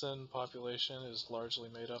Wisconsin population is largely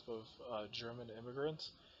made up of German immigrants,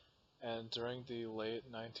 and during the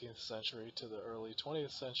late 19th century to the early 20th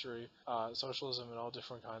century, socialism and all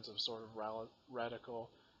different kinds of sort of radical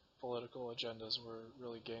political agendas were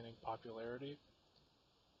really gaining popularity.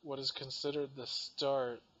 What is considered the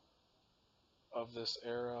start of this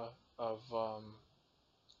era of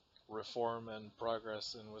reform and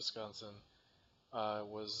progress in Wisconsin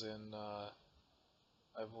was in,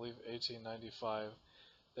 I believe, 1895.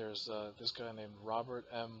 There's this guy named Robert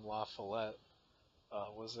M. La Follette,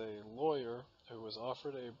 was a lawyer who was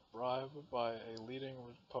offered a bribe by a leading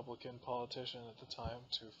Republican politician at the time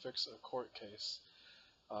to fix a court case.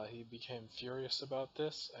 He became furious about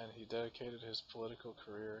this, and he dedicated his political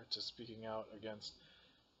career to speaking out against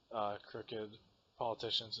crooked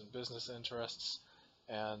politicians and business interests,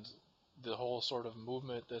 and the whole sort of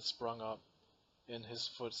movement that sprung up in his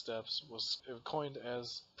footsteps was coined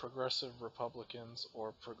as Progressive Republicans,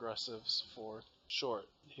 or Progressives for short.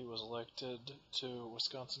 He was elected to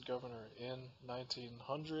Wisconsin governor in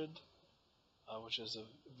 1900, which is a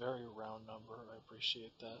very round number. I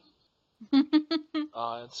appreciate that.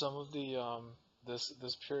 And some of the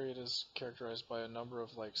this period is characterized by a number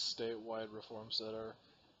of like statewide reforms that are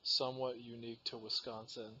somewhat unique to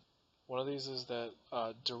Wisconsin. One of these is that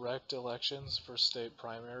direct elections for state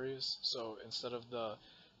primaries. So instead of the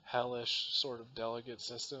hellish sort of delegate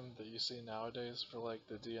system that you see nowadays for like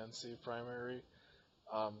the DNC primary,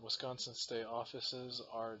 Wisconsin state offices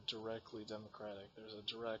are directly democratic. There's a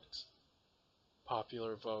direct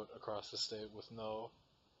popular vote across the state with no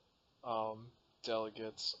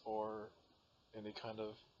delegates or any kind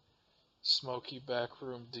of smoky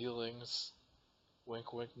backroom dealings.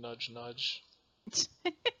 Wink, wink, nudge, nudge.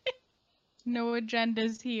 No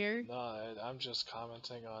agendas here. No, I'm just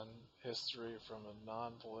commenting on history from a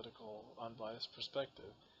non-political, unbiased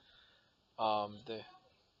perspective.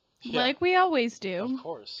 Yeah, Like we always do. of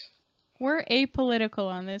course. We're apolitical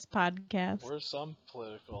on this podcast. We're some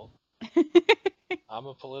political. I'm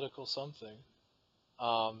a political something.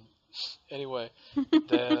 Anyway,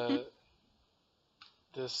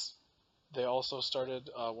 they also started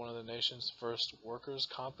one of the nation's first workers'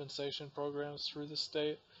 compensation programs through the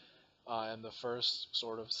state, and the first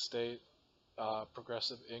sort of state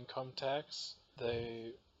progressive income tax.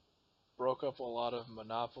 They broke up a lot of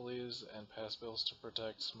monopolies and passed bills to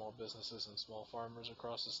protect small businesses and small farmers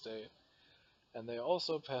across the state. And they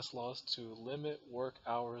also passed laws to limit work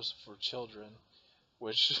hours for children,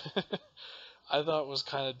 which I thought was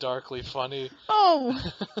kind of darkly funny. Oh!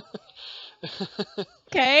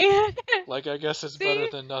 Okay. Like, I guess it's better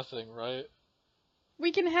than nothing, right?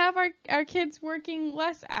 We can have our kids working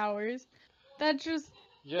less hours. That just...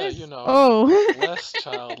 Yeah, you know, Oh. less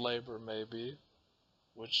child labor maybe,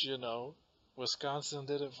 which, you know, Wisconsin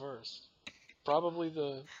did it first. Probably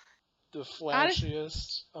the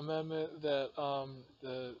flashiest amendment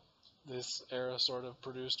that this era sort of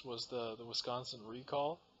produced was the Wisconsin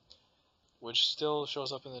recall, which still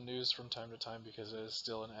shows up in the news from time to time because it is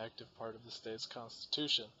still an active part of the state's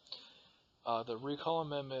constitution. The recall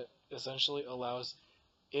amendment essentially allows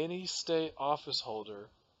any state office holder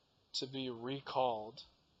to be recalled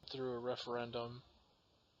through a referendum,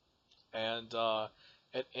 and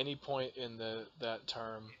at any point in that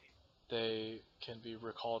term, they can be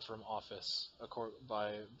recalled from office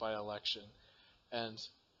by election. And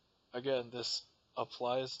again, this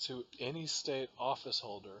applies to any state office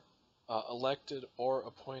holder, elected or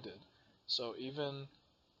appointed. So even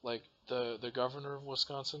like the governor of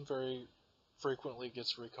Wisconsin very frequently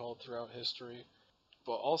gets recalled throughout history,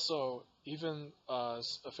 but also even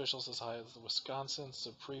officials as high as the Wisconsin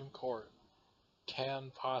Supreme Court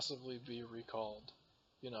can possibly be recalled.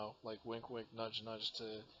 You know, like wink, wink, nudge, nudge to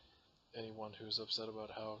anyone who's upset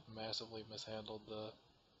about how massively mishandled the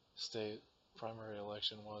state primary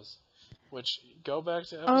election was. Which, go back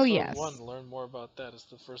to episode 1 to learn more about that. It's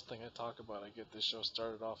the first thing I talk about. I get this show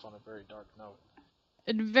started off on a very dark note.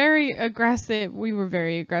 very aggressive. We were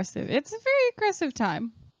very aggressive. It's a very aggressive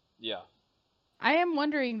time. Yeah. I am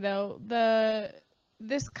wondering though,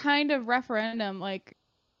 this kind of referendum, like,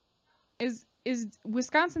 is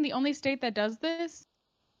Wisconsin the only state that does this,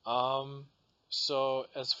 So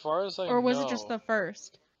as far as I or was it just know, the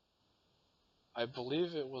first? I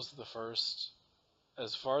believe it was the first.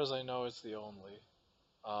 As far as I know, it's the only.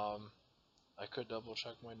 Um, I could double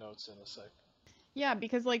check my notes in a sec. Yeah,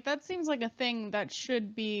 because like that seems like a thing that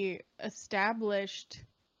should be established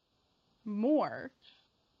more.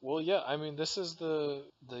 Well, yeah, I mean, this is the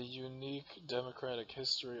unique democratic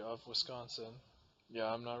history of Wisconsin.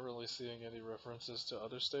 Yeah, I'm not really seeing any references to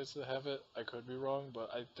other states that have it. I could be wrong, but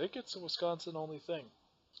I think it's a Wisconsin only thing.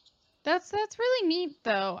 That's really neat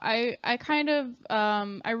though. I kind of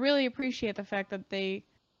I really appreciate the fact that they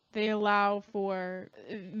allow for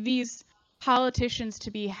these politicians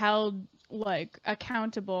to be held like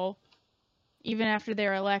accountable even after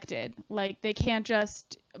they're elected. Like they can't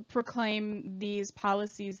just proclaim these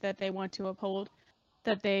policies that they want to uphold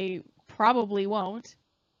that they probably won't,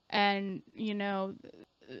 and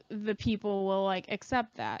the people will like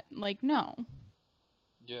accept that. Like no.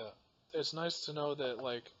 Yeah. It's nice to know that,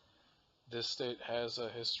 like, this state has a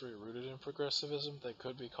history rooted in progressivism that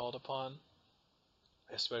could be called upon,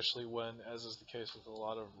 especially when, as is the case with a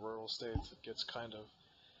lot of rural states, it gets kind of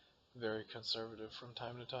very conservative from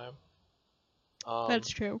time to time. That's Um,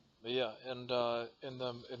 true. but yeah, and in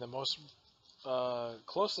the most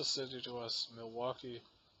closest city to us, Milwaukee,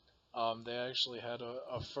 they actually had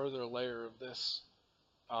a further layer of this.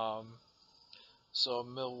 Um, so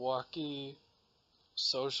Milwaukee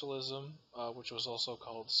socialism, which was also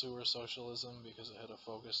called sewer socialism because it had a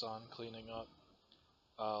focus on cleaning up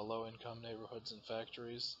low-income neighborhoods and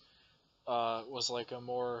factories, was like a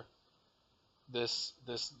more this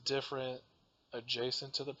different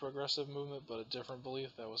adjacent to the progressive movement, but a different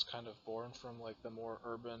belief that was kind of born from like the more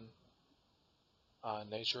urban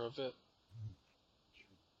nature of it.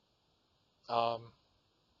 Um,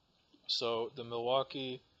 so the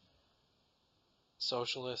Milwaukee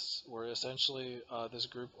socialists were essentially this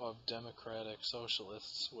group of democratic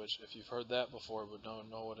socialists, which, if you've heard that before, would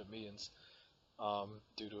know what it means,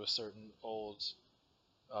 due to a certain old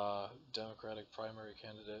Democratic primary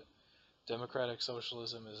candidate. Democratic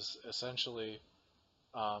socialism is essentially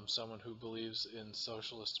someone who believes in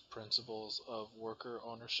socialist principles of worker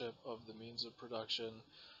ownership of the means of production,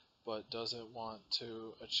 but doesn't want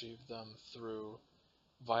to achieve them through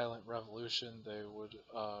violent revolution. They would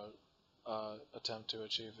attempt to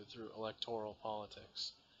achieve it through electoral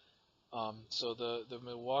politics. So the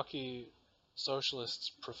Milwaukee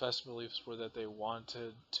socialists' professed beliefs were that they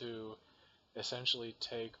wanted to essentially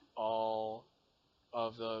take all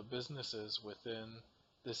of the businesses within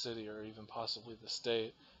the city or even possibly the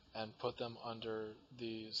state and put them under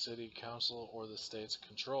the city council or the state's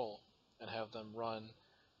control and have them run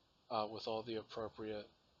with all the appropriate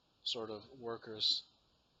sort of worker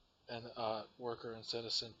and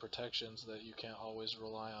citizen protections that you can't always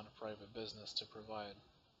rely on a private business to provide.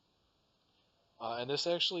 And this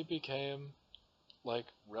actually became like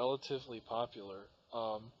relatively popular.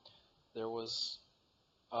 Um, there was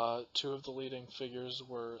two of the leading figures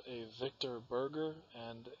were a Victor Berger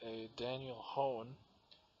and a Daniel Hone,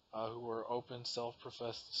 who were open,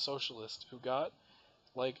 self-professed socialists who got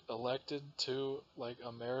like elected to like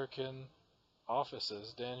American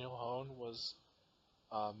offices. Daniel Hone was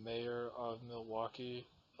mayor of Milwaukee,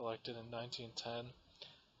 elected in 1910,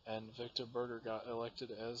 and Victor Berger got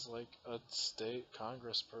elected as like a state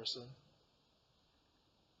congressperson.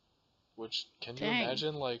 Which, can you Dang.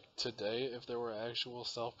 imagine, like, today, if there were actual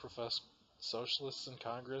self-professed socialists in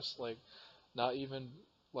Congress? Like, not even,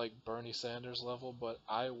 like, Bernie Sanders level, but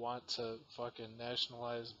I want to fucking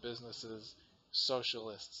nationalize businesses,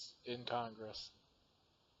 socialists in Congress.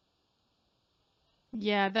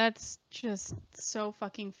 Yeah, that's just so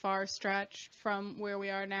fucking far stretched from where we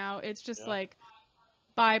are now. It's just Yeah. like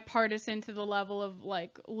bipartisan to the level of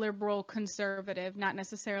like liberal conservative, not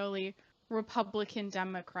necessarily Republican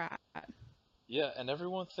Democrat. Yeah, and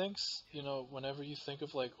everyone thinks, whenever you think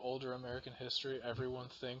of, like, older American history, everyone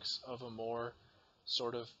thinks of a more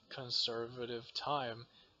sort of conservative time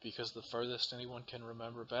because the furthest anyone can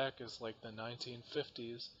remember back is, like, the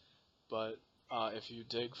 1950s. But if you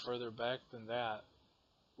dig further back than that,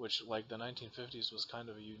 which, like, the 1950s was kind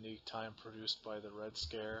of a unique time produced by the Red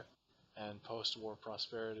Scare and post-war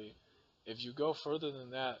prosperity. If you go further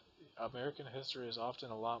than that, American history is often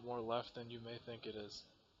a lot more left than you may think it is.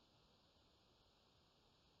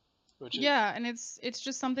 Which it, Yeah, and it's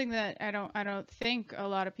just something that I don't think a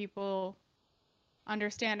lot of people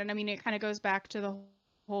understand. And I mean, it kind of goes back to the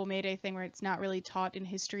whole May Day thing where it's not really taught in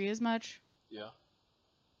history as much. Yeah.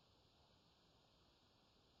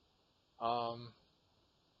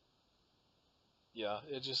 Yeah,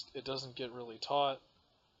 it doesn't get really taught.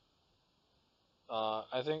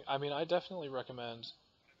 I definitely recommend,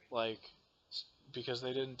 like, because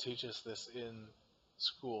they didn't teach us this in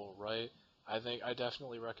school, right? I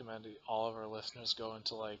definitely recommend all of our listeners go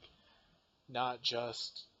into, like, not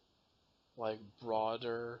just, like,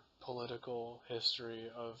 broader political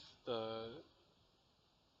history of the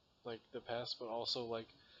past, but also, like,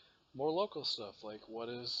 more local stuff. Like, what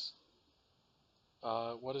is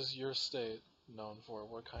your state known for?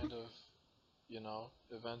 What kind of,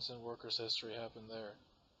 events in workers' history happened there?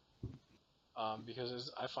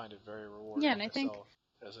 Because I find it very rewarding Yeah, and I think myself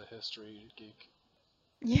as a history geek.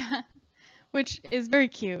 yeah, which is very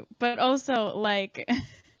cute, but also like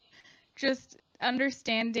just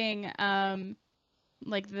understanding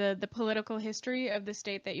like the political history of the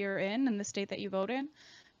state that you're in and the state that you vote in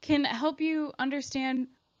can help you understand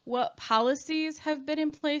what policies have been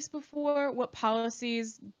in place before, what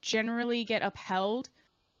policies generally get upheld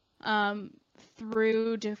um,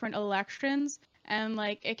 through different elections, and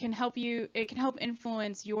like it can help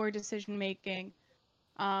influence your decision making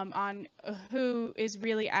on who is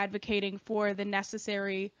really advocating for the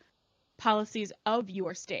necessary policies of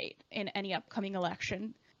your state in any upcoming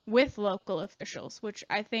election with local officials, which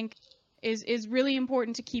I think is really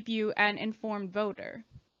important to keep you an informed voter.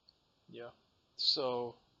 Yeah.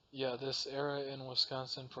 So, yeah, this era in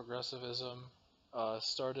Wisconsin progressivism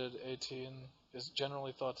started 18 is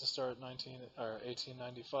generally thought to start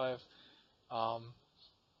 1895. Um,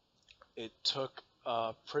 it took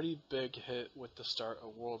a pretty big hit with the start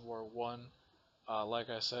of World War One. Like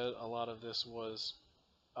I said, a lot of this was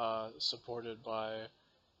supported by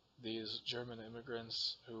these German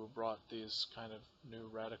immigrants who brought these kind of new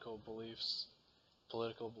radical beliefs,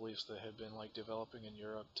 political beliefs that had been like developing in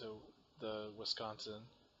Europe to the Wisconsin.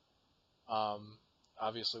 Um,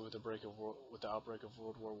 Obviously, with the outbreak of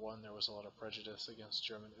World War One, there was a lot of prejudice against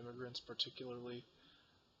German immigrants, particularly.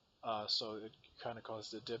 So it kind of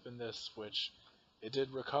caused a dip in this, which it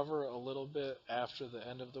did recover a little bit after the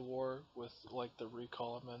end of the war, with like the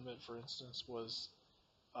Recall Amendment, for instance, was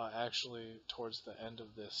actually towards the end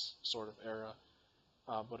of this sort of era,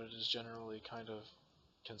 but it is generally kind of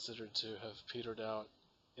considered to have petered out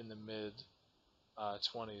in the mid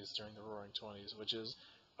 20s during the Roaring Twenties, which is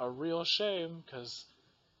a real shame because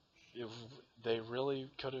they really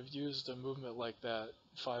could have used a movement like that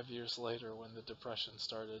 5 years later when the Depression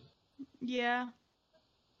started. Yeah.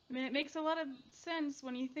 I mean, it makes a lot of sense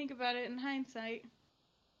when you think about it in hindsight.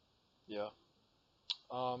 Yeah.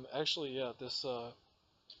 Actually, yeah.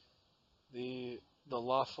 The the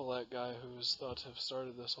La Follette guy who's thought to have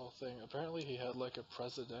started this whole thing. Apparently, he had like a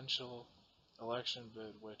presidential election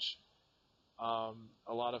bid, which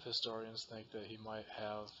a lot of historians think that he might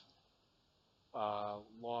have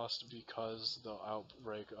lost because the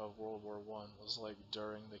outbreak of World War One was like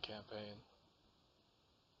during the campaign,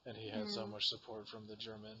 and he had so much support from the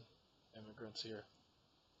German immigrants here.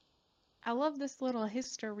 I love this little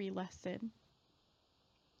history lesson.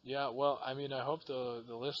 Yeah, well, I mean, I hope the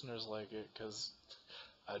listeners like it because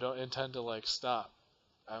I don't intend to like stop.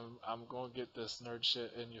 I'm going to get this nerd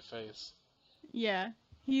shit in your face. Yeah.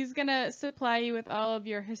 He's gonna supply you with all of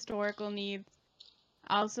your historical needs.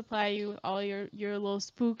 I'll supply you with all your little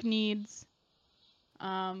spook needs.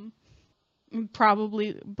 Um,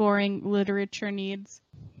 probably boring literature needs.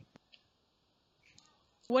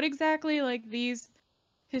 What exactly like these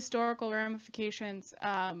historical ramifications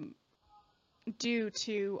do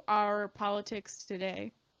to our politics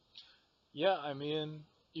today? Yeah, I mean,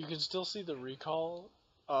 you can still see the recall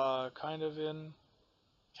kind of in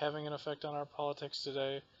having an effect on our politics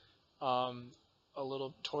today. Um, a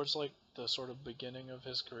little towards like the sort of beginning of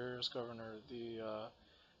his career as governor, the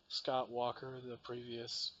Scott Walker, the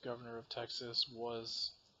previous governor of Texas,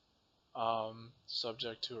 was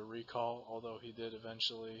subject to a recall, although he did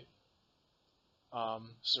eventually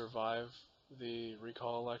survive the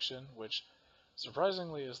recall election, which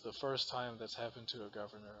surprisingly is the first time that's happened to a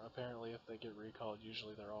governor. Apparently, if they get recalled,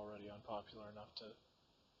 usually they're already unpopular enough to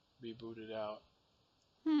be booted out.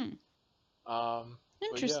 Hmm.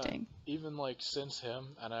 But yeah, Interesting. even like since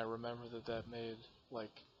him, and I remember that made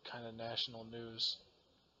like kind of national news.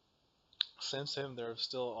 Since him, there have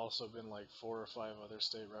still also been like 4 or 5 other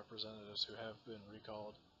state representatives who have been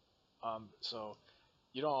recalled. So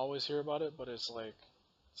you don't always hear about it, but it's like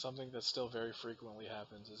something that still very frequently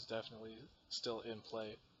happens. It's definitely still in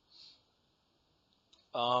play.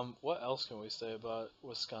 What else can we say about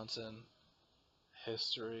Wisconsin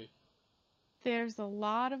history? There's a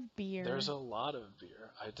lot of beer. There's a lot of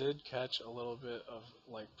beer. I did catch a little bit of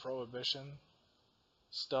like prohibition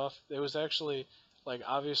stuff. It was actually like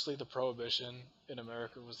obviously the prohibition in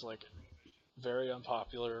America was like very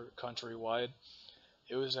unpopular countrywide.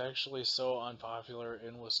 It was actually so unpopular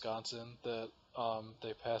in Wisconsin that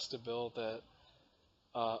they passed a bill that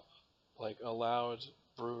uh, like allowed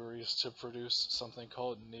breweries to produce something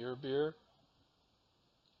called near beer,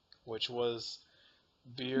 which was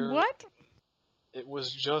beer. What? It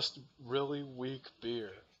was just really weak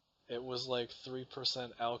beer. It was like 3%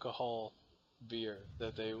 alcohol beer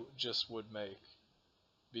that they just would make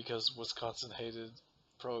because Wisconsin hated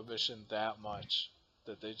prohibition that much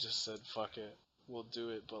that they just said, fuck it, we'll do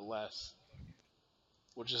it, but less.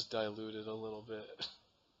 We'll just dilute it a little bit.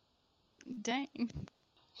 Dang.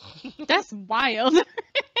 That's wild.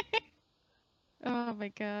 Oh my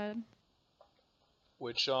god.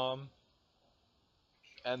 Which, and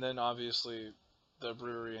then obviously the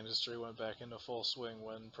brewery industry went back into full swing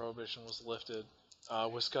when prohibition was lifted.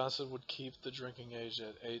 Wisconsin would keep the drinking age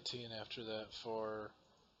at 18 after that for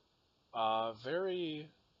a very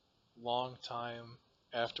long time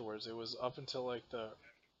afterwards. It was up until like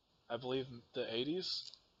I believe the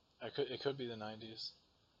 80s. It could be the 90s.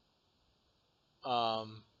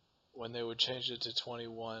 When they would change it to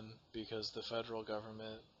 21 because the federal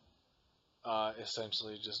government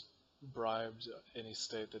essentially just bribed any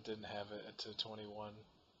state that didn't have it to 21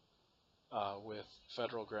 with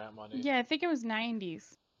federal grant money. Yeah, I think it was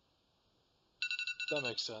 90s. That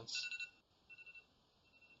makes sense.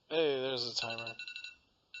 Hey, there's a timer.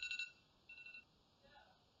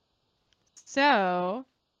 So,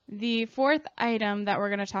 the fourth item that we're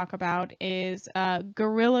going to talk about is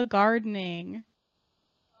guerrilla gardening,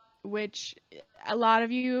 which a lot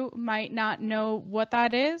of you might not know what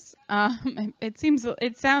that is.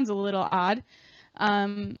 It sounds a little odd,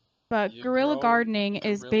 but You guerrilla grow gardening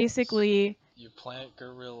is gorillas. basically You plant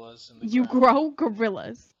gorillas in the you ground. grow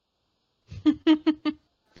gorillas.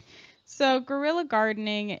 So guerrilla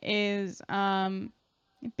gardening is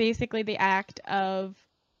basically the act of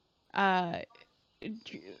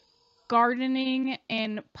gardening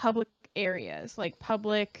in public areas, like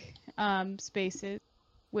public spaces,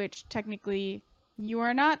 which technically you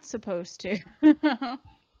are not supposed to.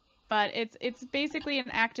 But it's basically an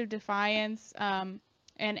act of defiance and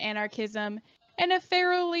anarchism, and a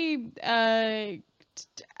fairly I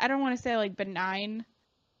don't want to say like benign,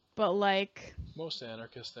 but like Most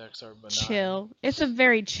anarchist acts are benign. chill. It's a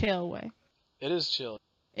very chill way. It is chill.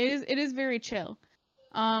 It is very chill.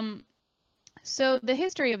 So the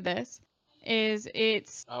history of this is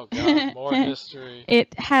Oh god, more history.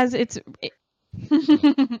 it has its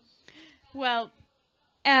well,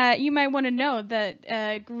 you might want to know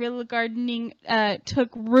that guerrilla gardening took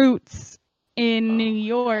roots in New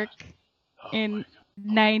York in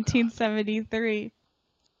 1973.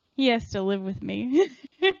 He has to live with me.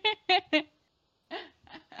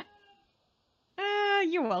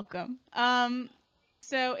 You're welcome.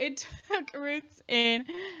 So it took roots in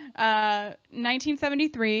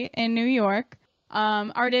 1973 in New York.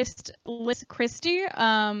 Artist Liz Christie,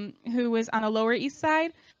 who was on the Lower East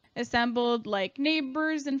Side, assembled like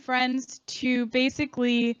neighbors and friends to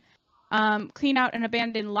basically clean out an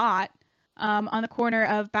abandoned lot on the corner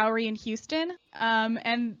of Bowery and Houston.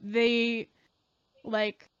 And they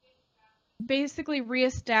like basically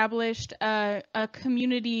reestablished a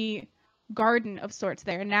community garden of sorts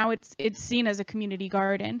there. Now it's seen as a community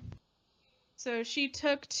garden. So Christie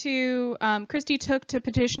took to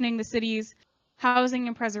petitioning the city's Housing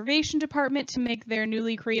and Preservation Department to make their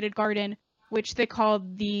newly created garden, which they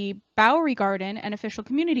called the Bowery Garden, an official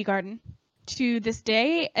community garden. To this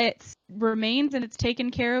day, it remains and it's taken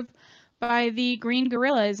care of by the Green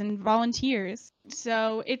Guerrillas and volunteers.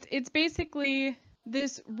 So it's basically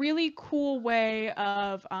this really cool way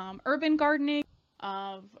of urban gardening,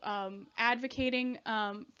 of advocating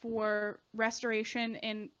for restoration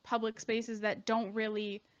in public spaces that don't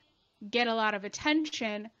really get a lot of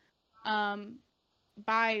attention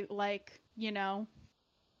by, like, you know,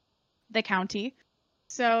 the county.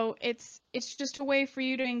 So it's just a way for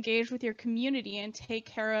you to engage with your community and take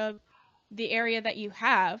care of the area that you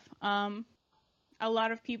have. A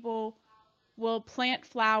lot of people will plant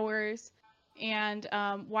flowers and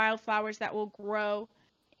wildflowers that will grow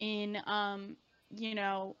in you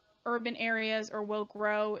know, urban areas, or will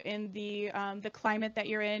grow in the climate that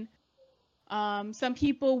you're in. Some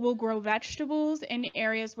people will grow vegetables in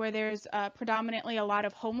areas where there's predominantly a lot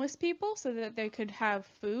of homeless people, so that they could have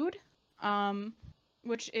food,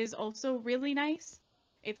 which is also really nice.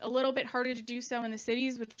 It's a little bit harder to do so in the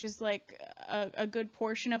cities, which is like a good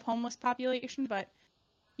portion of homeless population, but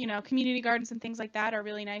community gardens and things like that are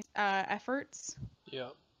really nice efforts. Yeah.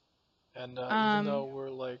 And even though Um, we're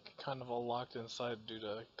like kind of all locked inside due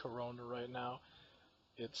to Corona right now,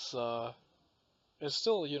 it's it's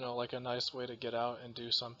still, like a nice way to get out and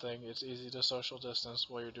do something. It's easy to social distance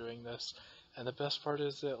while you're doing this. And the best part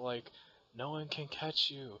is that like no one can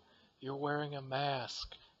catch you. You're wearing a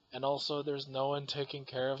mask. And also there's no one taking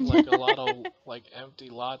care of like a lot of like empty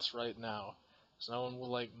lots right now. So no one will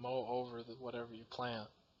like mow over whatever you plant.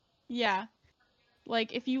 yeah.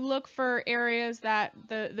 Like if you look for areas that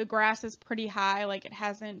the grass is pretty high, like it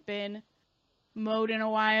hasn't been mowed in a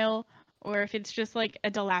while, or if it's just like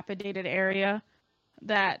a dilapidated area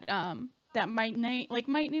that might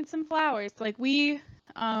need some flowers. Like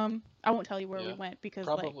I won't tell you where we Yeah. went because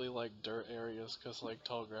Probably like dirt areas because like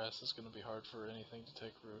tall grass is going to be hard for anything to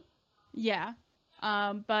take root. yeah.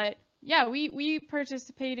 But yeah, we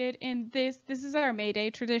participated in this. This is our May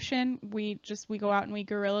Day tradition. We go out and we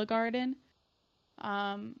guerrilla garden.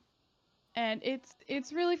 Um, and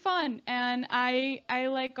it's really fun. And I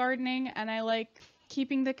like gardening and I like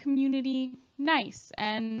keeping the community nice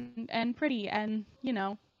and pretty and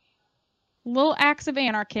little acts of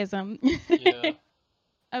anarchism. Yeah.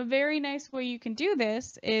 A very nice way you can do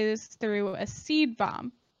this is through a seed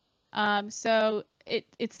bomb. So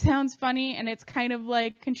it sounds funny and it's kind of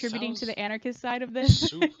like contributing to Sounds the anarchist side of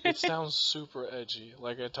this. It sounds super edgy.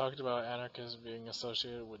 Like I talked about anarchism being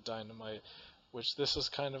associated with dynamite, which this is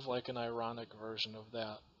kind of like an ironic version of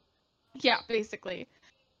that. Yeah, basically.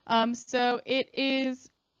 So it is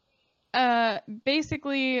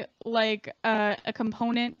basically like a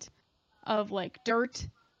component of like dirt,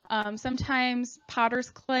 sometimes potter's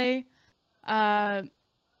clay, uh,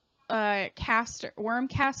 worm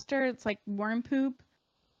caster. It's like worm poop,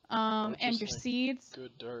 Or and just your like seeds,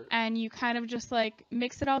 good dirt. and you kind of just like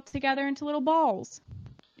mix it all together into little balls,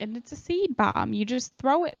 and it's a seed bomb. You just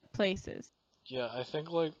throw it places. Yeah, I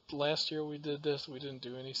think like last year we did this, we didn't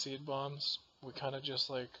do any seed bombs. We kind of just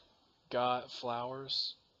like got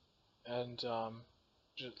flowers and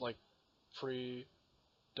just like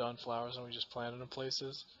pre-done flowers and we just planted them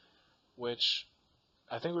places, which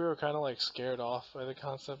I think we were kind of like scared off by the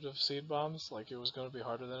concept of seed bombs, like it was going to be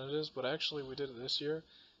harder than it is, but actually we did it this year.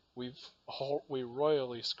 We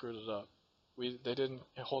royally screwed it up. They didn't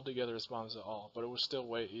hold together as bombs at all, but it was still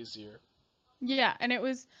way easier. Yeah, and it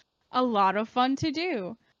was a lot of fun to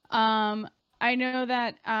do. I know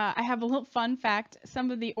that I have a little fun fact.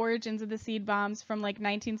 Some of the origins of the seed bombs from like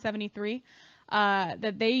 1973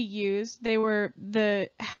 that they used, they were the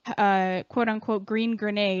quote unquote green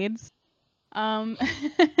grenades. Um,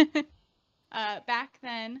 back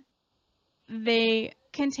then, they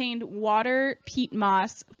contained water, peat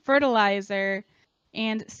moss, fertilizer,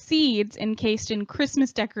 and seeds encased in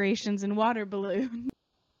Christmas decorations and water balloons.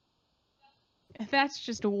 That's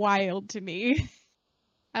just wild to me.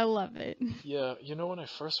 I love it. Yeah, when I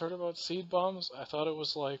first heard about seed bombs, I thought it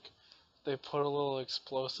was like they put a little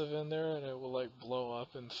explosive in there and it will like blow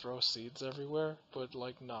up and throw seeds everywhere, but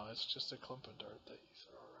like no, it's just a clump of dirt that you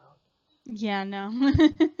throw around. Yeah,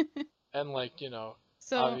 no. And like,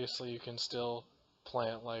 So, obviously you can still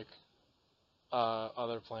plant like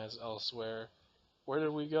other plants elsewhere. Where did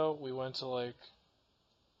we go? We went to like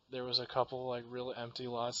there was a couple like real empty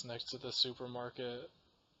lots next to the supermarket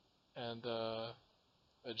and a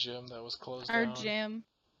gym that was closed our down. gym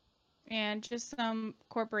and just some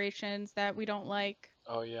corporations that we don't like.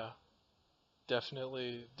 Oh yeah.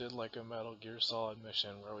 Definitely did like a Metal Gear Solid mission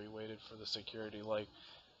where we waited for the security, like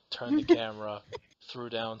turned the camera, threw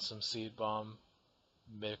down some seed bomb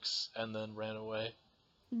mix, and then ran away.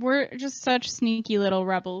 We're just such sneaky little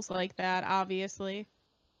rebels like that, obviously.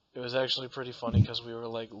 It was actually pretty funny because we were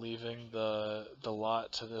like leaving the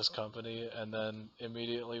lot to this company, and then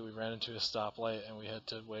immediately we ran into a stoplight, and we had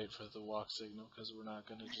to wait for the walk signal because we're not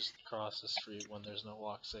gonna just cross the street when there's no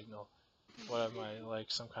walk signal. What am I,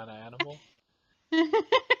 like some kind of animal?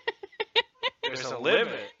 There's a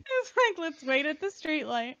limit. It's like, let's wait at the street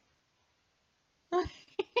light.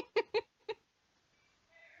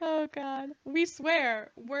 Oh god. We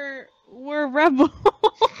swear, we're rebels.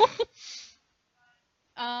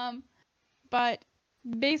 But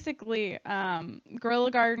basically,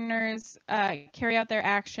 guerrilla gardeners carry out their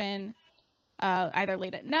action either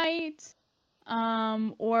late at night,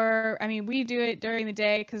 or I mean, we do it during the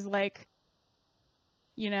day because, like,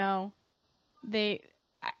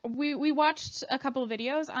 we watched a couple of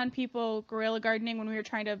videos on people guerrilla gardening when we were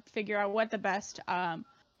trying to figure out what the best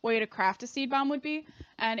way to craft a seed bomb would be,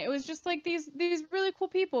 and it was just like these really cool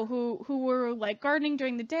people who were like gardening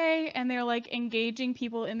during the day, and they're like engaging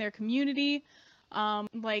people in their community,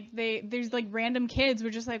 Like there's like random kids were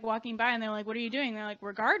just like walking by and they're like, what are you doing? They're like,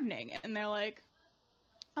 we're gardening. And they're like,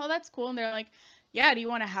 oh, that's cool. And they're like, yeah, do you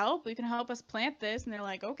want to help? You can help us plant this. And they're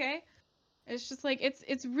like, okay. It's just like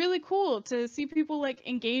it's really cool to see people like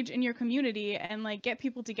engage in your community and like get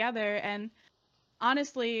people together. And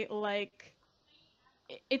honestly, like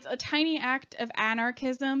it's a tiny act of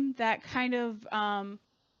anarchism that kind of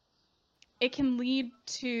it can lead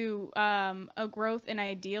to a growth in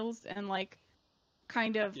ideals and like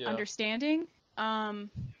kind of Yeah. understanding.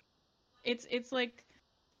 It's like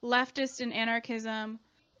leftist and anarchism.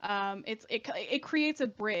 It creates a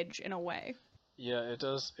bridge in a way. Yeah, it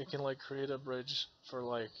does. It can like create a bridge for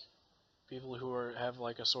like people who have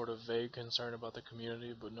like a sort of vague concern about the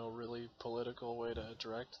community, but no really political way to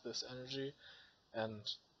direct this energy and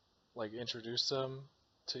like introduce them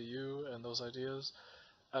to you and those ideas.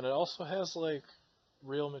 And it also has like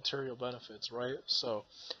real material benefits, right? So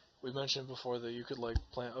we mentioned before that you could like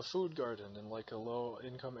plant a food garden in like a low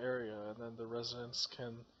income area, and then the residents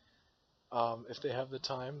can, if they have the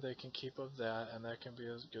time, they can keep of that, and that can be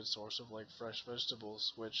a good source of like fresh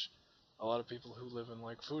vegetables, which a lot of people who live in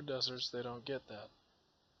like food deserts, they don't get that.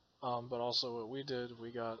 But also what we did,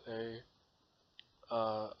 we got a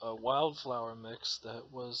wildflower mix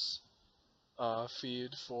that was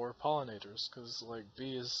feed for pollinators, because like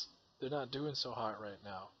bees, they're not doing so hot right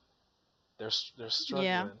now. They're Yeah.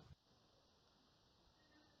 struggling.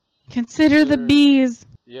 Consider the They're bees.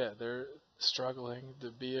 Yeah, they're struggling.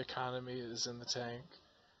 The bee economy is in the tank.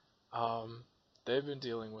 Um, they've been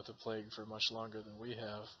dealing with the plague for much longer than we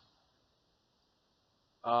have.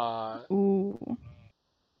 Ooh.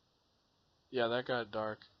 Yeah, that got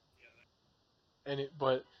dark.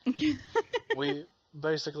 But we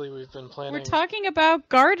we've been We're planning. talking about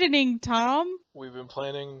gardening, Tom. We've been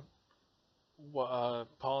planning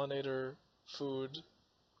pollinator food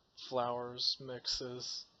flowers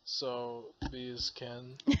mixes so bees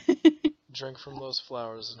can drink from those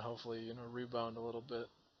flowers and hopefully rebound a little bit.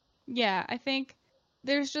 Yeah, I think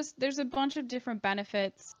there's a bunch of different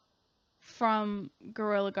benefits from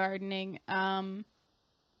guerrilla gardening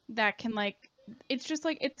that can like it's just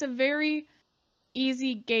like it's a very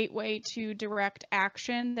easy gateway to direct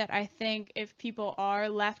action that I think if people are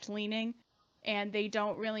left leaning and they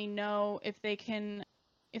don't really know if they can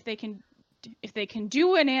if they can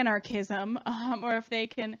do an anarchism or if they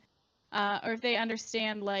can or if they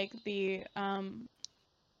understand like the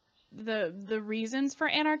reasons for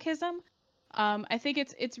anarchism. I think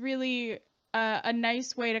it's really a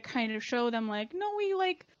nice way to kind of show them like no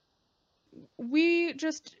we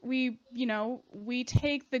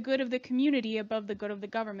take the good of the community above the good of the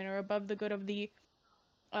government or above the good of the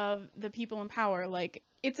people in power. Like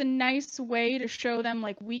it's a nice way to show them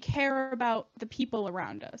like we care about the people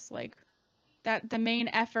around us, like that the main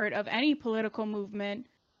effort of any political movement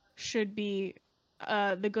should be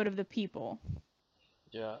the good of the people.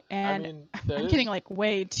 Yeah, And I mean that I'm is getting like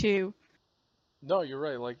way too no, you're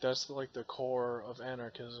right. Like that's like the core of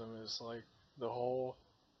anarchism is like the whole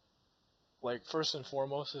like first and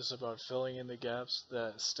foremost is about filling in the gaps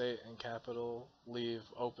that state and capital leave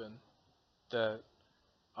open that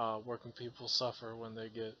working people suffer when they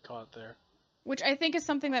get caught there. which I think is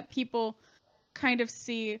something that people kind of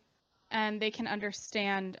see and they can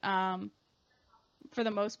understand for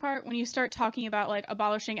the most part when you start talking about like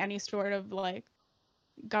abolishing any sort of like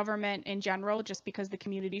government in general just because the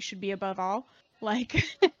community should be above all. Like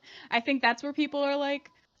I think that's where people are like,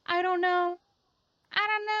 I don't know.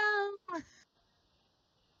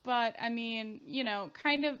 But I mean,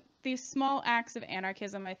 kind of these small acts of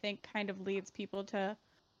anarchism I think kind of leads people to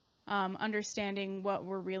understanding what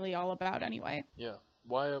we're really all about anyway. Yeah.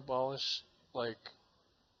 Why abolish like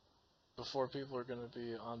before people are going to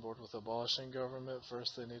be on board with abolishing government,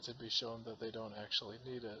 first they need to be shown that they don't actually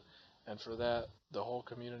need it. And for that, the whole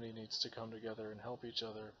community needs to come together and help each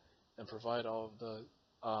other and provide all of the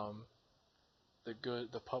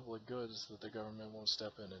public goods that the government won't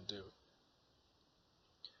step in and do.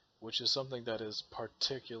 Which is something that is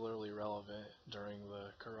particularly relevant during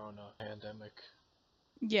the corona pandemic.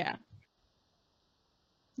 Yeah.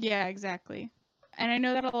 Yeah, exactly. And I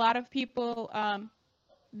know that a lot of people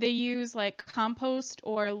they use like compost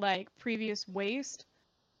or like previous waste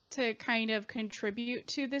to kind of contribute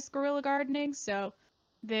to this guerrilla gardening. So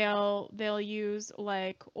they'll use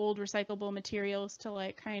like old recyclable materials to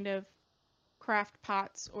like kind of craft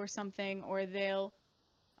pots or something, or they'll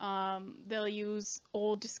use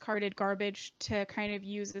old discarded garbage to kind of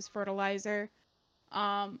use as fertilizer.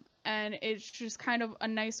 And it's just kind of a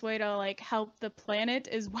nice way to like help the planet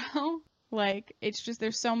as well. Like it's just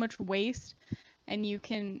there's so much waste and you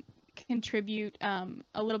can contribute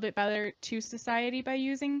a little bit better to society by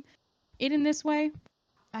using it in this way.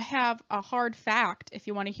 I have a hard fact if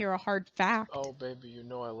you want to hear a hard fact. Oh, baby, you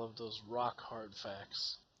know I love those rock hard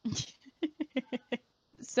facts.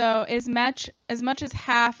 So as much as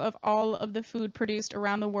half of all of the food produced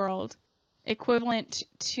around the world, equivalent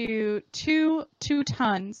to 2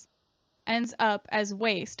 tons, ends up as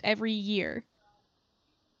waste every year.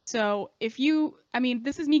 So if you, I mean,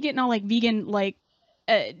 this is me getting all like vegan, like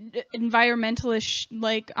environmentalish,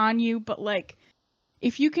 like on you, but like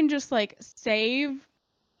if you can just like save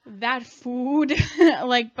that food,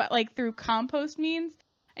 like but like through compost means,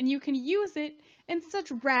 and you can use it in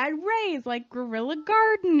such rad ways, like guerrilla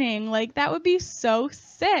gardening, like that would be so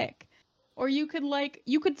sick. Or you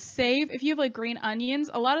could save, if you have like green onions,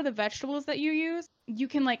 a lot of the vegetables that you use, you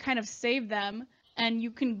can like kind of save them and you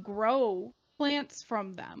can grow plants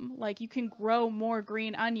from them. Like you can grow more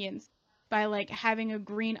green onions by like having a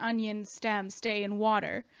green onion stem stay in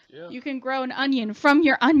water. Yeah. You can grow an onion from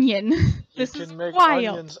your onion. This you is can make wild.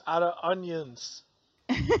 onions out of onions.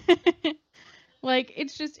 Like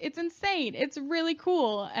it's insane. It's really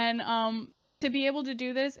cool, and to be able to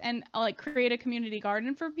do this and like create a community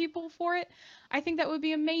garden for people for it, I think that would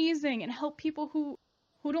be amazing and help people who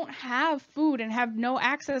don't have food and have no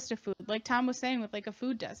access to food, like Tom was saying with like a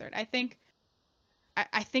food desert. I think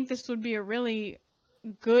this would be a really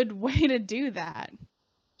good way to do that.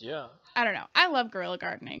 Yeah. I don't know. I love guerrilla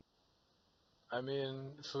gardening. I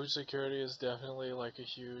mean, food security is definitely like a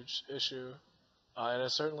huge issue, and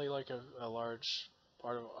it's certainly like a large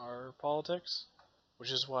part of our politics,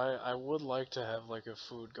 which is why I would like to have like a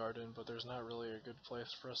food garden, but there's not really a good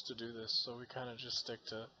place for us to do this, so we kind of just stick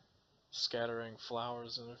to scattering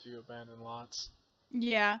flowers in a few abandoned lots.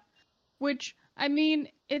 Yeah. Which, I mean,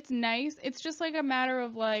 it's nice. It's just like a matter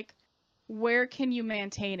of like, where can you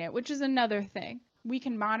maintain it? Which is another thing. We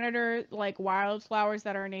can monitor like wildflowers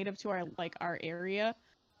that are native to our area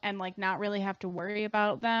and like not really have to worry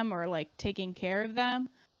about them or like taking care of them.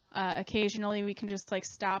 Occasionally we can just like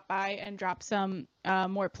stop by and drop some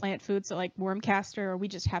more plant food, so like worm castor, or we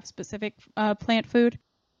just have specific plant food.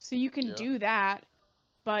 So you can do that,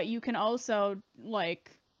 but you can also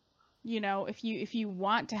like, you know, if you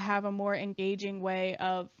want to have a more engaging way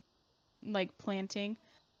of like planting,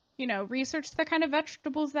 you know, research the kind of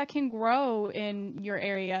vegetables that can grow in your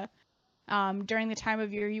area during the time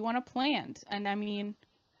of year you want to plant. And I mean,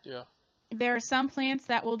 there are some plants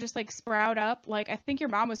that will just like sprout up. Like I think your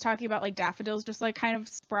mom was talking about like daffodils just like kind of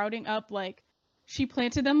sprouting up. Like she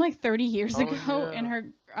planted them like 30 years ago in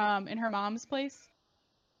her mom's place.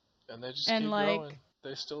 And they just keep growing.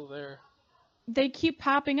 They're still there. They keep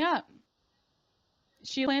popping up.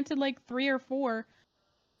 She planted like 3 or 4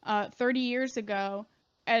 30 years ago,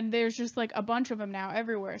 and there's just like a bunch of them now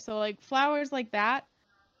everywhere. So like flowers like that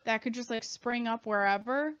could just like spring up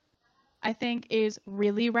wherever, I think is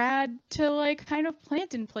really rad to like kind of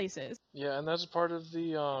plant in places. Yeah, and that's part of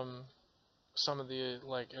the some of the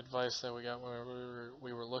like advice that we got when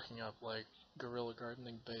we were looking up like guerrilla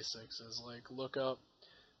gardening basics, is like look up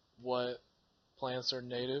what plants are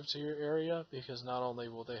native to your area, because not only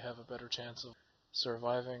will they have a better chance of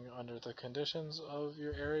surviving under the conditions of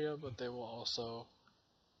your area, but they will also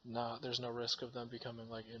there's no risk of them becoming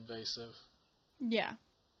like invasive. Yeah.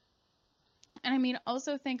 And I mean,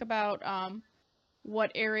 also think about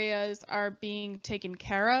what areas are being taken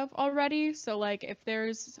care of already. So like if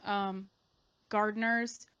there's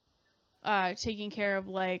gardeners taking care of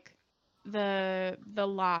like the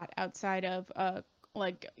lot outside of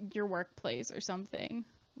like your workplace or something,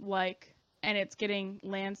 like, and it's getting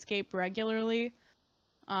landscaped regularly,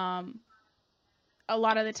 a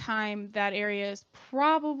lot of the time that area is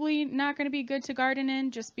probably not going to be good to garden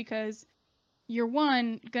in, just because you're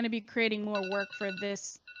going to be creating more work for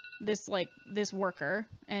this worker,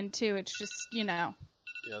 and 2, it's just, you know,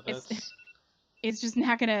 it's just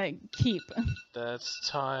not going to keep. That's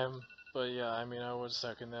time. But yeah, I mean, I would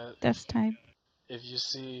second that. That's time. If you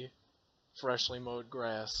see freshly mowed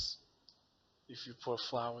grass, if you put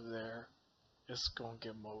flower there, it's gonna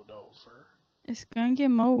get mowed over. It's gonna get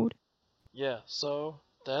mowed. Yeah, so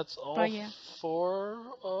that's all 4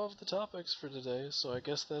 of the topics for today. So I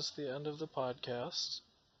guess that's the end of the podcast.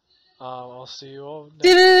 I'll see you all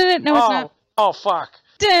next. No, it's not. Oh, fuck.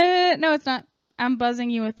 No, it's not. I'm buzzing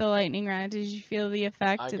you with the lightning round. Did you feel the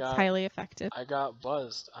effect? It's highly effective. I got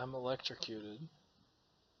buzzed. I'm electrocuted.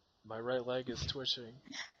 My right leg is twitching.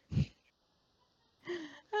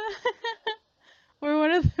 We're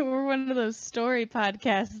one of those story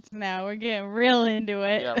podcasts now. We're getting real into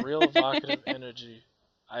it. Yeah, real evocative energy.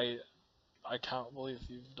 I can't believe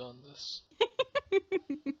you've done this.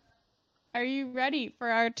 Are you ready for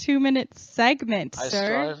our 2-minute segment, I sir?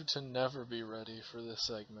 strive to never be ready for this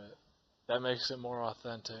segment. That makes it more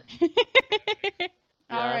authentic.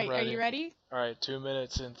 All I'm right, are ready. you ready? All right, 2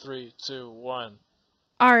 minutes in 3, 2, 1.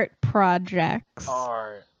 Art projects.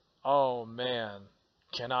 Art. Oh man,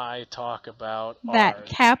 can I talk about That art?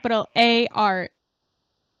 capital A art.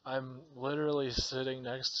 I'm literally sitting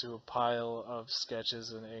next to a pile of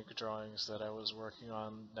sketches and ink drawings that I was working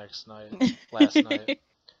on last night,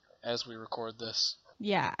 as we record this.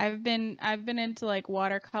 Yeah, I've been into like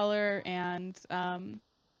watercolor and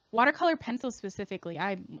watercolor pencils specifically.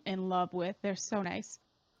 I'm in love with. They're so nice.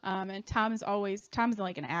 And Tom's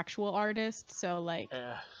like an actual artist, so like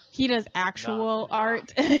Eh, he does actual Nah.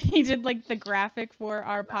 art. He did like the graphic for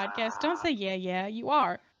our podcast. Don't Nah. say yeah, you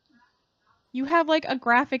are. You have like a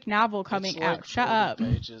graphic novel coming It's like out. Shut 40 up.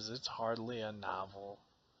 pages. It's hardly a novel.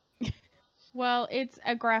 Well, it's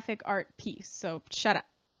a graphic art piece, so shut up.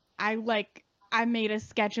 I made a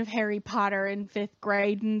sketch of Harry Potter in 5th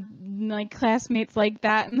grade and my classmates like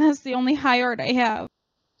that, and that's the only high art I have.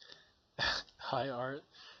 High art?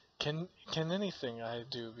 Can anything I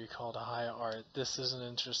do be called a high art? This is an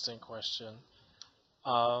interesting question.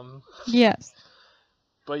 Yes.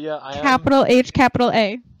 But yeah, Capital H, capital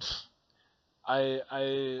A.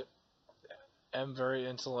 I am very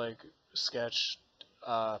into like sketch,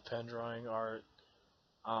 pen drawing art,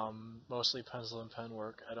 mostly pencil and pen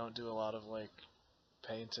work. I don't do a lot of like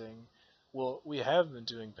painting. Well, we have been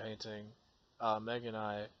doing painting. Meg and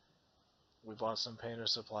I, we bought some painter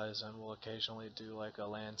supplies and we'll occasionally do like a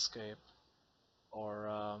landscape or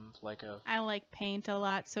like I like paint a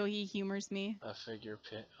lot, so he humors me. a figure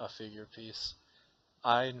piece.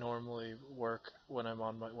 I normally work when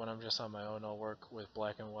I'm just on my own. I'll work with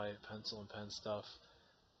black and white pencil and pen stuff.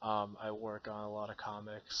 I work on a lot of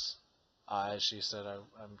comics. As she said,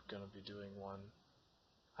 I'm gonna be doing one.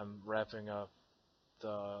 I'm wrapping up the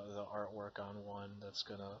artwork on one that's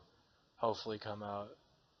gonna hopefully come out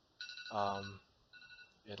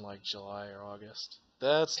in like July or August.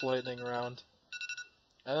 That's lightning round.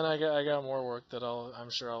 And then I got more work that I'm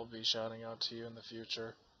sure I'll be shouting out to you in the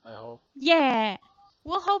future. I hope. Yeah.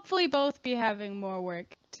 We'll hopefully both be having more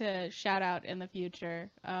work to shout out in the future.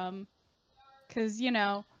 'Cause you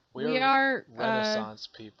know, we are Renaissance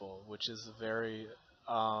people, which is a very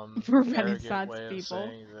we're arrogant Renaissance way of people.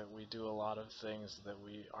 saying that we do a lot of things that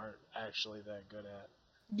we aren't actually that good at.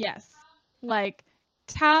 Yes. Like,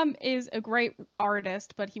 Tom is a great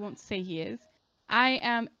artist, but he won't say he is. I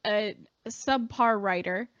am a subpar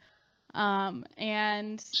writer.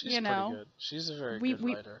 And She's you know, pretty good. She's a very good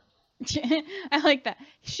we writer. I like that.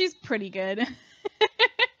 She's pretty good.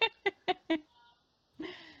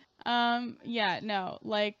 Yeah, no,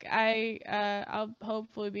 like I'll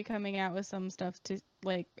hopefully be coming out with some stuff to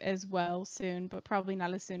like as well soon, but probably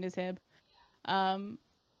not as soon as him.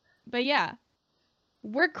 But yeah,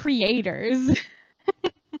 we're creators.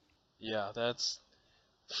 Yeah, that's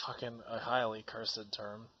fucking a highly cursed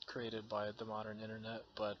term created by the modern internet,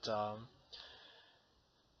 but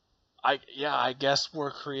I guess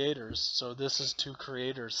we're creators. So this is two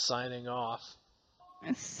creators signing off.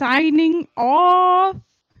 Signing off.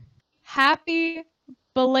 Happy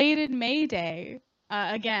belated May Day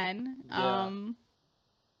again. Yeah.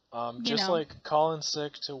 Just know, like calling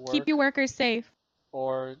sick to work. Keep your workers safe.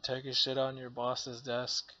 Or take a shit on your boss's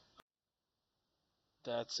desk.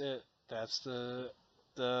 That's it. That's the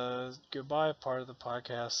goodbye part of the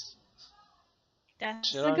podcast. That's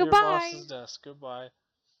Shit a on goodbye. your boss's desk. Goodbye.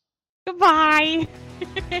 Goodbye.